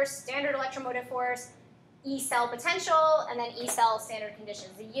 electromotive force, standard electromotive force, E cell potential, and then E cell standard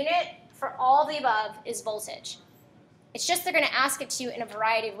conditions. The unit for all the above is voltage. It's just they're going to ask it to you in a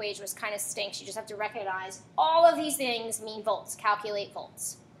variety of ways, which kind of stinks. You just have to recognize all of these things mean volts. Calculate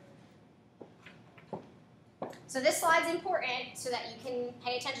volts. So this slide's important so that you can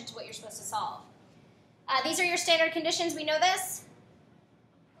pay attention to what you're supposed to solve. These are your standard conditions. We know this?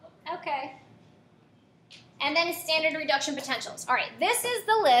 Okay. And then standard reduction potentials. All right, this is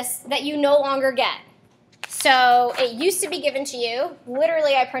the list that you no longer get. So it used to be given to you.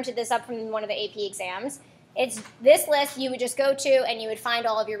 Literally, I printed this up from one of the AP exams. It's this list you would just go to and you would find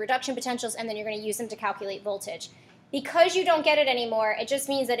all of your reduction potentials and then you're going to use them to calculate voltage. Because you don't get it anymore, it just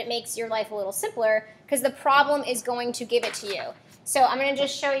means that it makes your life a little simpler because the problem is going to give it to you. So I'm going to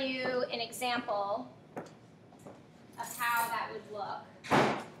just show you an example of how that would look.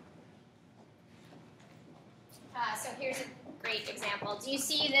 So here's great example. Do you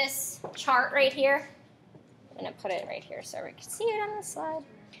see this chart right here? I'm going to put it right here so we can see it on the slide.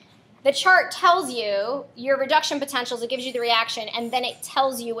 The chart tells you your reduction potentials, it gives you the reaction, and then it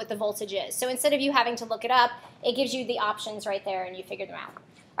tells you what the voltage is. So instead of you having to look it up, it gives you the options right there and you figure them out.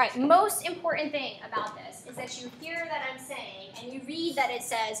 All right, most important thing about this is that you hear that I'm saying and you read that it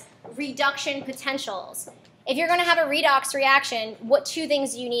says reduction potentials. If you're going to have a redox reaction, what two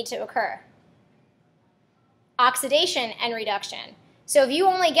things do you need to occur? Oxidation and reduction. So if you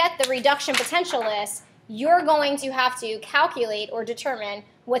only get the reduction potential list, you're going to have to calculate or determine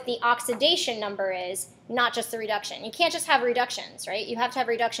what the oxidation number is, not just the reduction. You can't just have reductions, right? You have to have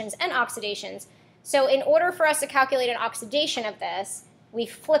reductions and oxidations. So in order for us to calculate an oxidation of this, we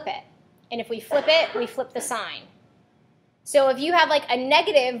flip it. And if we flip it, we flip the sign. So if you have like a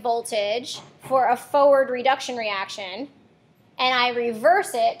negative voltage for a forward reduction reaction, and I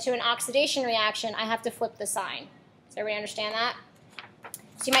reverse it to an oxidation reaction, I have to flip the sign. Does everybody understand that?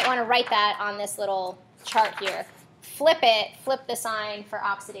 So you might want to write that on this little chart here. Flip it, flip the sign for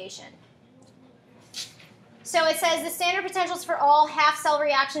oxidation. So it says the standard potentials for all half-cell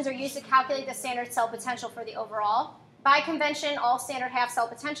reactions are used to calculate the standard cell potential for the overall. By convention, all standard half-cell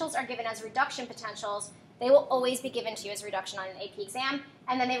potentials are given as reduction potentials. They will always be given to you as reduction on an AP exam,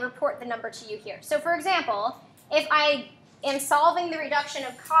 and then they report the number to you here. So for example, if I am solving the reduction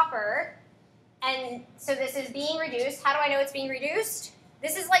of copper, and so this is being reduced, how do I know it's being reduced?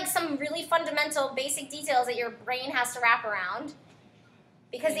 This is like some really fundamental basic details that your brain has to wrap around,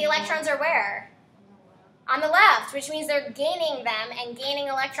 because the electrons are where? On the left, which means they're gaining them, and gaining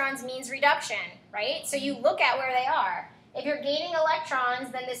electrons means reduction, right? So you look at where they are. If you're gaining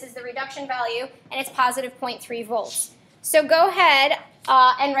electrons, then this is the reduction value, and it's positive 0.3 volts. So go ahead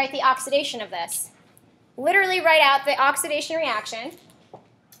and write the oxidation of this. Literally write out the oxidation reaction.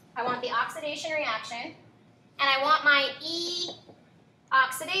 I want the oxidation reaction, and I want my E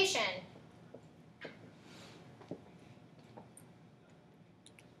oxidation.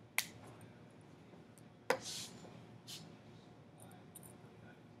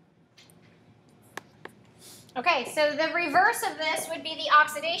 Okay, so the reverse of this would be the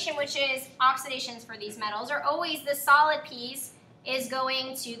oxidation, which is oxidations for these metals are always the solid piece is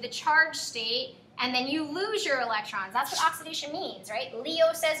going to the charged state, and then you lose your electrons. That's what oxidation means, right?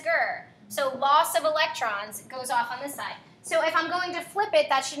 Leo says Gur. So loss of electrons goes off on this side. So if I'm going to flip it,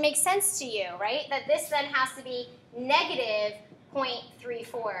 that should make sense to you, right? That this then has to be negative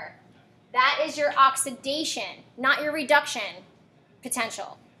 0.34. That is your oxidation, not your reduction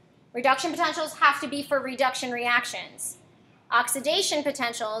potential. Reduction potentials have to be for reduction reactions. Oxidation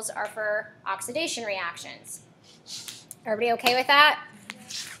potentials are for oxidation reactions. Everybody okay with that?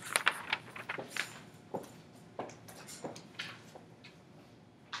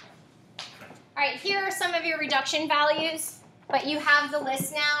 All right, here are some of your reduction values, but you have the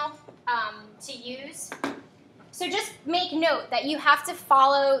list now to use. So just make note that you have to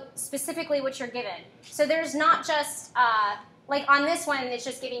follow specifically what you're given. So there's not just, like on this one, it's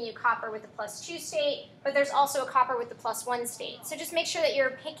just giving you copper with the +2 state, but there's also a copper with the +1 state. So just make sure that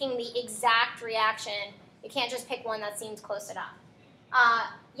you're picking the exact reaction. You can't just pick one that seems close enough.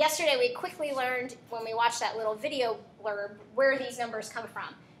 Yesterday, we quickly learned when we watched that little video blurb where these numbers come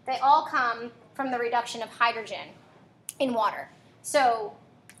from. They all come from the reduction of hydrogen in water. So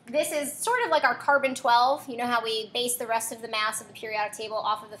this is sort of like our carbon-12. You know how we base the rest of the mass of the periodic table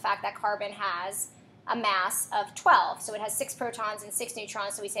off of the fact that carbon has a mass of 12. So it has 6 protons and 6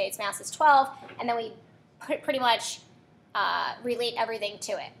 neutrons, so we say its mass is 12, and then we pretty much relate everything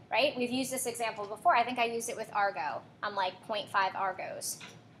to it, right? We've used this example before. I think I used it with Argo. I'm like 0.5 Argos.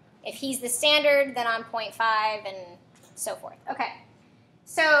 If he's the standard, then I'm 0.5 and so forth. Okay.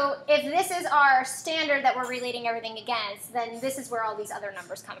 So if this is our standard that we're relating everything against, then this is where all these other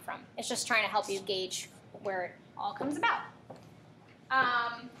numbers come from. It's just trying to help you gauge where it all comes about.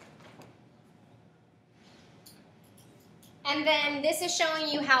 And then this is showing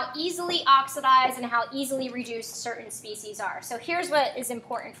you how easily oxidized and how easily reduced certain species are. So here's what is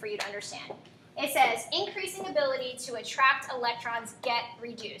important for you to understand. It says increasing ability to attract electrons get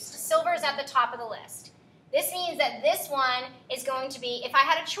reduced. Silver is at the top of the list. This means that this one is going to be, if I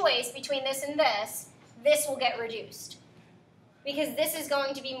had a choice between this and this will get reduced. Because this is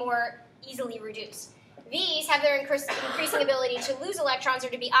going to be more easily reduced. These have their increasing ability to lose electrons or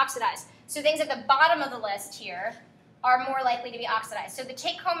to be oxidized. So things at the bottom of the list here are more likely to be oxidized. So the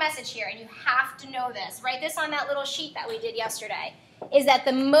take-home message here, and you have to know this, write this on that little sheet that we did yesterday, is that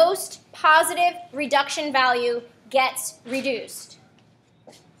the most positive reduction value gets reduced.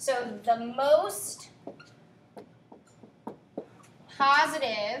 So the most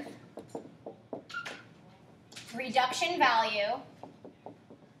positive reduction value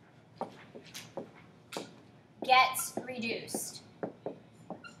gets reduced.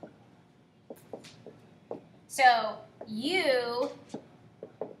 So you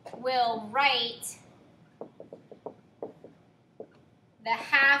will write the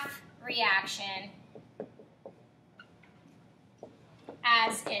half reaction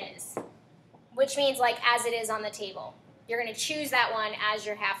as is, which means like as it is on the table. You're going to choose that one as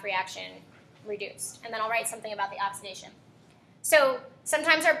your half reaction reduced. And then I'll write something about the oxidation. So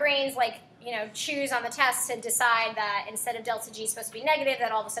sometimes our brains choose on the test to decide that instead of delta G supposed to be negative,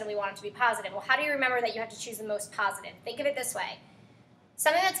 that all of a sudden we want it to be positive. Well, how do you remember that you have to choose the most positive? Think of it this way.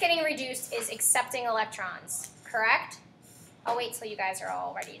 Something that's getting reduced is accepting electrons, correct? I'll wait till you guys are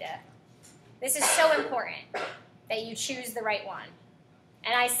all ready to. This is so important that you choose the right one.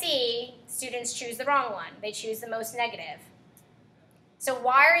 And I see students choose the wrong one. They choose the most negative. So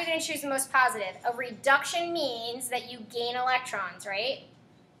why are you going to choose the most positive? A reduction means that you gain electrons, right?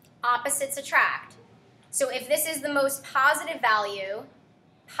 Opposites attract. So if this is the most positive value,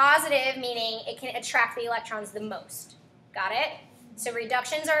 positive meaning it can attract the electrons the most. Got it? So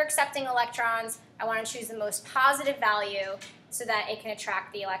reductions are accepting electrons. I want to choose the most positive value so that it can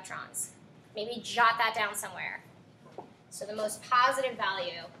attract the electrons. Maybe jot that down somewhere. So the most positive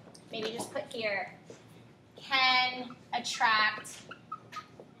value, maybe just put here, can attract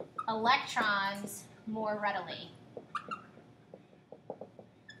electrons more readily.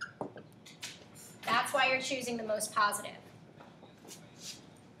 That's why you're choosing the most positive.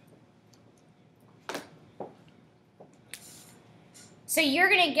 So you're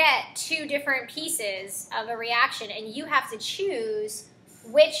going to get two different pieces of a reaction, and you have to choose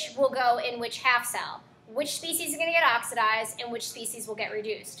which will go in which half cell. Which species is going to get oxidized and which species will get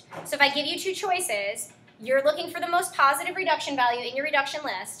reduced. So if I give you two choices, you're looking for the most positive reduction value in your reduction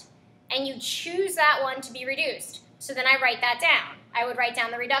list, and you choose that one to be reduced. So then I write that down. I would write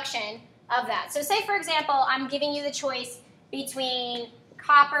down the reduction of that. So say, for example, I'm giving you the choice between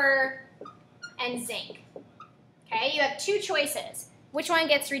copper and zinc. Okay, you have two choices. Which one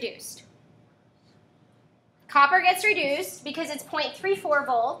gets reduced? Copper gets reduced because it's 0.34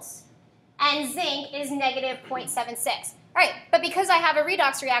 volts, and zinc is negative 0.76. All right, but because I have a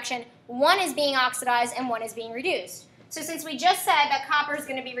redox reaction, one is being oxidized and one is being reduced. So since we just said that copper is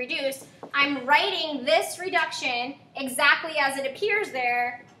going to be reduced, I'm writing this reduction exactly as it appears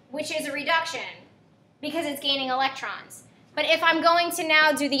there, which is a reduction because it's gaining electrons. But if I'm going to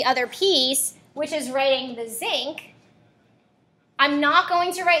now do the other piece, which is writing the zinc, I'm not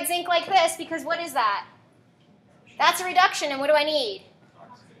going to write zinc like this because what is that? That's a reduction, and what do I need?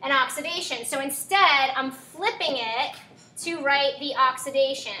 An oxidation. So instead, I'm flipping it to write the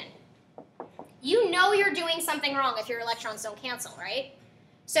oxidation. You know you're doing something wrong if your electrons don't cancel, right?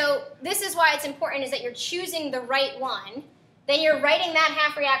 So this is why it's important is that you're choosing the right one, then you're writing that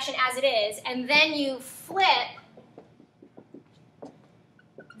half reaction as it is, and then you flip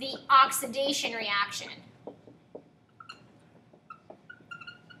the oxidation reaction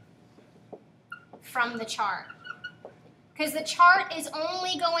from the chart. Because the chart is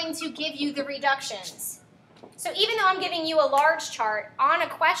only going to give you the reductions. So even though I'm giving you a large chart, on a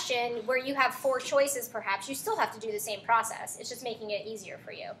question where you have 4 choices perhaps, you still have to do the same process. It's just making it easier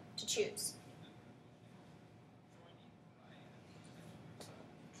for you to choose.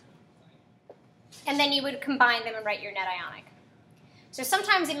 And then you would combine them and write your net ionic. So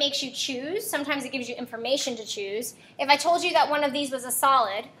sometimes it makes you choose, sometimes it gives you information to choose. If I told you that one of these was a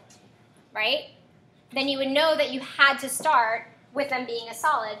solid, right? Then you would know that you had to start with them being a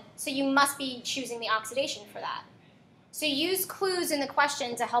solid, so you must be choosing the oxidation for that. So use clues in the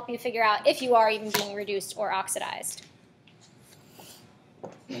question to help you figure out if you are even being reduced or oxidized.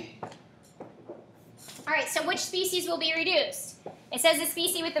 All right, so which species will be reduced? It says the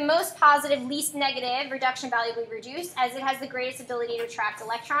species with the most positive, least negative reduction value will be reduced as it has the greatest ability to attract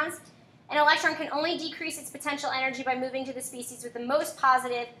electrons. An electron can only decrease its potential energy by moving to the species with the most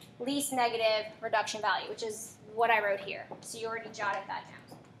positive, least negative reduction value, which is what I wrote here. So you already jotted that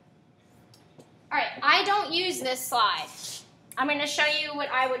down. All right, I don't use this slide. I'm going to show you what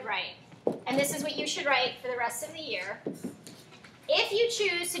I would write. And this is what you should write for the rest of the year. If you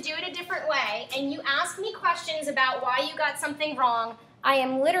choose to do it a different way and you ask me questions about why you got something wrong, I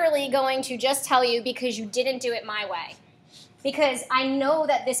am literally going to just tell you because you didn't do it my way. Because I know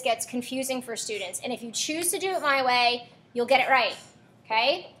that this gets confusing for students. And if you choose to do it my way, you'll get it right.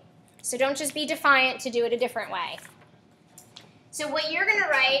 Okay? So don't just be defiant to do it a different way. So what you're going to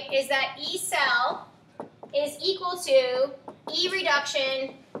write is that E cell is equal to E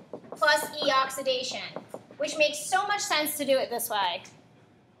reduction plus E oxidation, which makes so much sense to do it this way.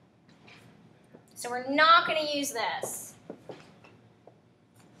 So we're not going to use this.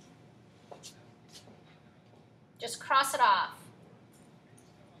 Just cross it off.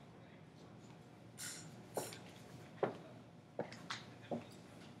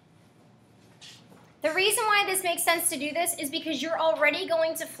 The reason why this makes sense to do this is because you're already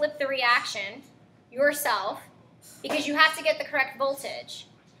going to flip the reaction yourself because you have to get the correct voltage.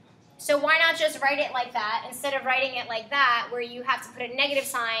 So why not just write it like that instead of writing it like that where you have to put a negative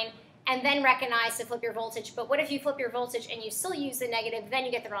sign and then recognize to flip your voltage. But what if you flip your voltage and you still use the negative, then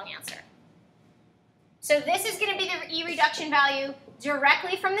you get the wrong answer. So this is going to be the E reduction value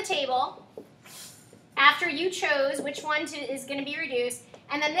directly from the table after you chose which one is going to be reduced.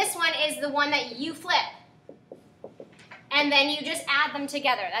 And then this one is the one that you flip. And then you just add them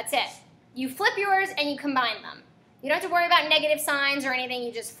together. That's it. You flip yours and you combine them. You don't have to worry about negative signs or anything.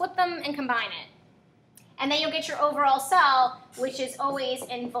 You just flip them and combine it. And then you'll get your overall cell, which is always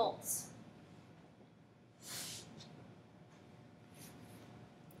in volts.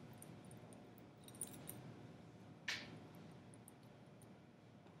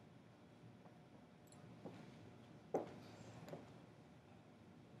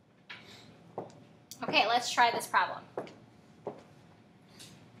 Okay, let's try this problem.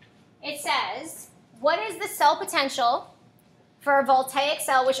 It says, what is the cell potential for a voltaic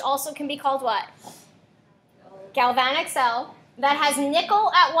cell, which also can be called what? Galvanic cell, that has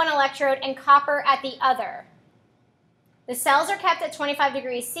nickel at one electrode and copper at the other. The cells are kept at 25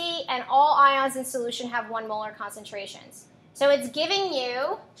 degrees C, and all ions in solution have 1 molar concentrations. So it's giving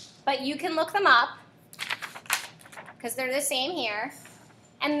you, but you can look them up, because they're the same here.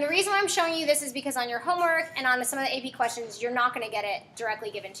 And the reason why I'm showing you this is because on your homework and on some of the AP questions, you're not going to get it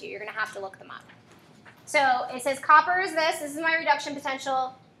directly given to you. You're going to have to look them up. So it says copper is this. This is my reduction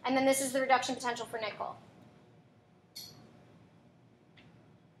potential. And then this is the reduction potential for nickel.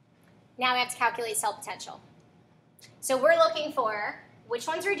 Now we have to calculate cell potential. So we're looking for which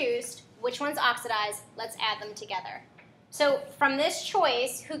one's reduced, which one's oxidized. Let's add them together. So from this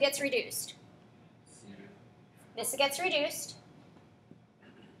choice, who gets reduced? This gets reduced.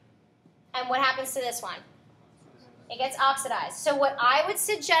 And what happens to this one? It gets oxidized. So what I would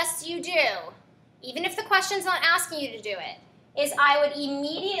suggest you do, even if the question's not asking you to do it, is I would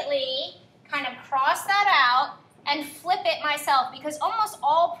immediately kind of cross that out and flip it myself, because almost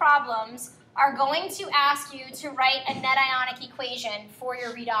all problems are going to ask you to write a net ionic equation for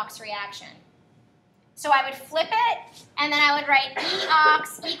your redox reaction. So I would flip it, and then I would write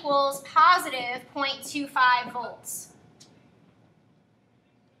Eox equals positive 0.25 volts.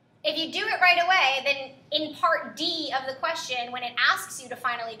 If you do it right away, then in part D of the question, when it asks you to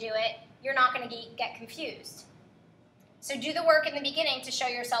finally do it, you're not going to get confused. So do the work in the beginning to show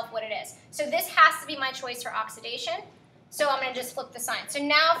yourself what it is. So this has to be my choice for oxidation. So I'm going to just flip the sign. So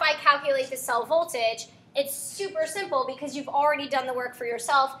now if I calculate the cell voltage, it's super simple because you've already done the work for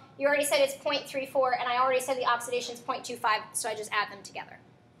yourself. You already said it's 0.34, and I already said the oxidation is 0.25, so I just add them together.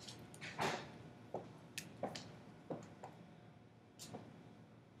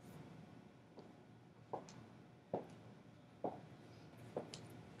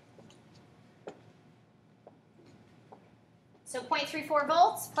 So 0.34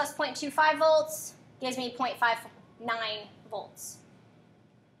 volts plus 0.25 volts gives me 0.59 volts.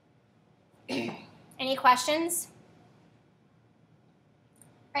 Any questions?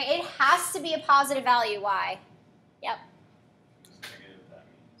 Right, it has to be a positive value. Why? Yep. Negative, that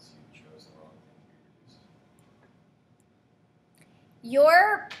means you chose the wrong thing to be reduced.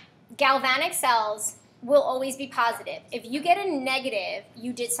 Your galvanic cells will always be positive. If you get a negative,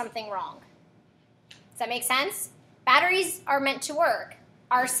 you did something wrong. Does that make sense? Batteries are meant to work.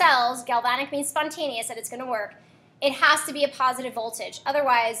 Our cells, galvanic means spontaneous, that it's going to work. It has to be a positive voltage.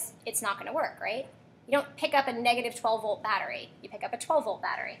 Otherwise, it's not going to work, right? You don't pick up a negative 12-volt battery. You pick up a 12-volt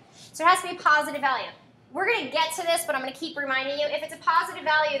battery. So it has to be a positive value. We're going to get to this, but I'm going to keep reminding you. If it's a positive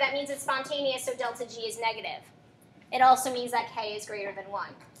value, that means it's spontaneous, so delta G is negative. It also means that K is greater than 1.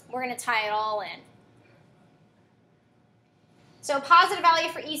 We're going to tie it all in. So a positive value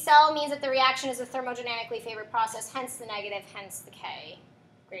for E cell means that the reaction is a thermodynamically favored process, hence the negative, hence the K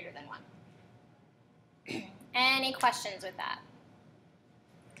greater than 1. Any questions with that?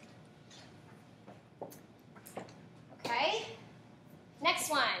 Okay.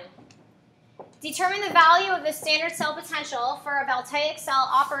 Next one. Determine the value of the standard cell potential for a voltaic cell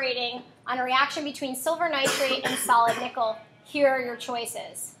operating on a reaction between silver nitrate and solid nickel. Here are your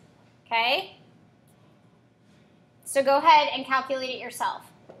choices. Okay? So go ahead and calculate it yourself.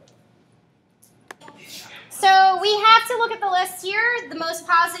 So we have to look at the list here. The most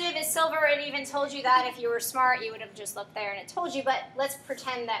positive is silver. It even told you that. If you were smart, you would have just looked there and it told you, but let's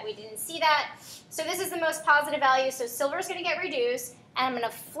pretend that we didn't see that. So this is the most positive value, so silver is going to get reduced, and I'm going to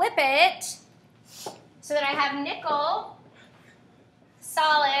flip it so that I have nickel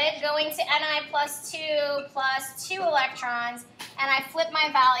solid going to Ni plus 2 electrons, and I flip my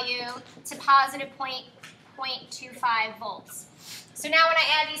value to positive 0.25 volts. So now when I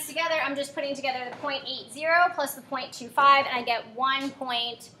add these together, I'm just putting together the 0.80 plus the 0.25, and I get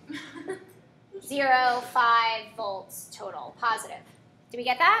 1.05 volts total, positive. Did we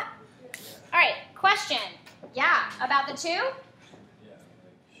get that? All right, question. Yeah, about the 2? Yeah, like,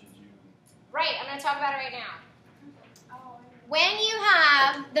 should you... Right, I'm going to talk about it right now. When you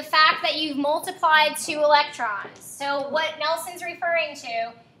have the fact that you've multiplied 2 electrons, so what Nelson's referring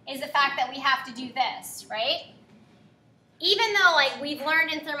to is the fact that we have to do this, right? Even though, like, we've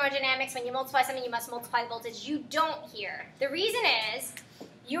learned in thermodynamics, when you multiply something, you must multiply the voltage, you don't here. The reason is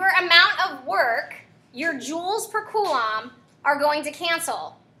your amount of work, your joules per coulomb, are going to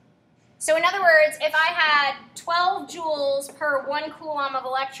cancel. So in other words, if I had 12 joules per 1 coulomb of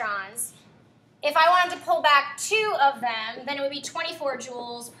electrons, if I wanted to pull back 2 of them, then it would be 24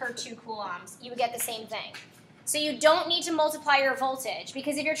 joules per 2 coulombs. You would get the same thing. So you don't need to multiply your voltage,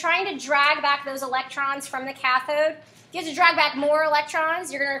 because if you're trying to drag back those electrons from the cathode, if you have to drag back more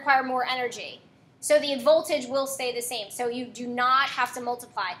electrons, you're going to require more energy. So the voltage will stay the same. So you do not have to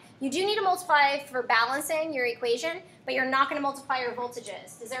multiply. You do need to multiply for balancing your equation, but you're not going to multiply your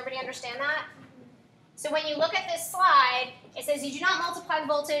voltages. Does everybody understand that? So when you look at this slide, it says you do not multiply the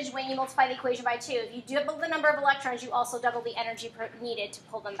voltage when you multiply the equation by 2. If you double the number of electrons, you also double the energy needed to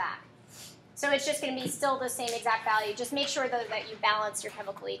pull them back. So it's just going to be still the same exact value. Just make sure, though, that you balance your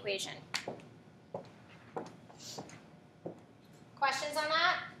chemical equation. Questions on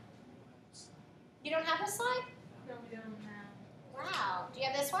that? You don't have this slide? No, we don't have. Wow. Do you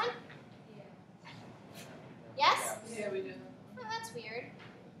have this one? Yeah. Yes? Yeah, we do. Oh, that's weird.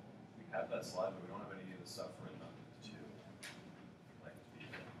 We have that slide, but we don't have any of the stuff written on it, too. Like,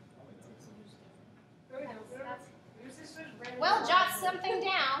 Well, jot something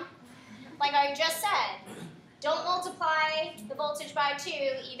down. Like I just said, don't multiply the voltage by 2,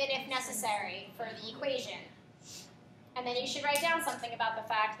 even if necessary, for the equation. And then you should write down something about the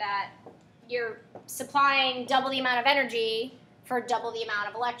fact that you're supplying double the amount of energy for double the amount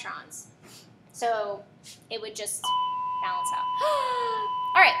of electrons. So it would just balance out.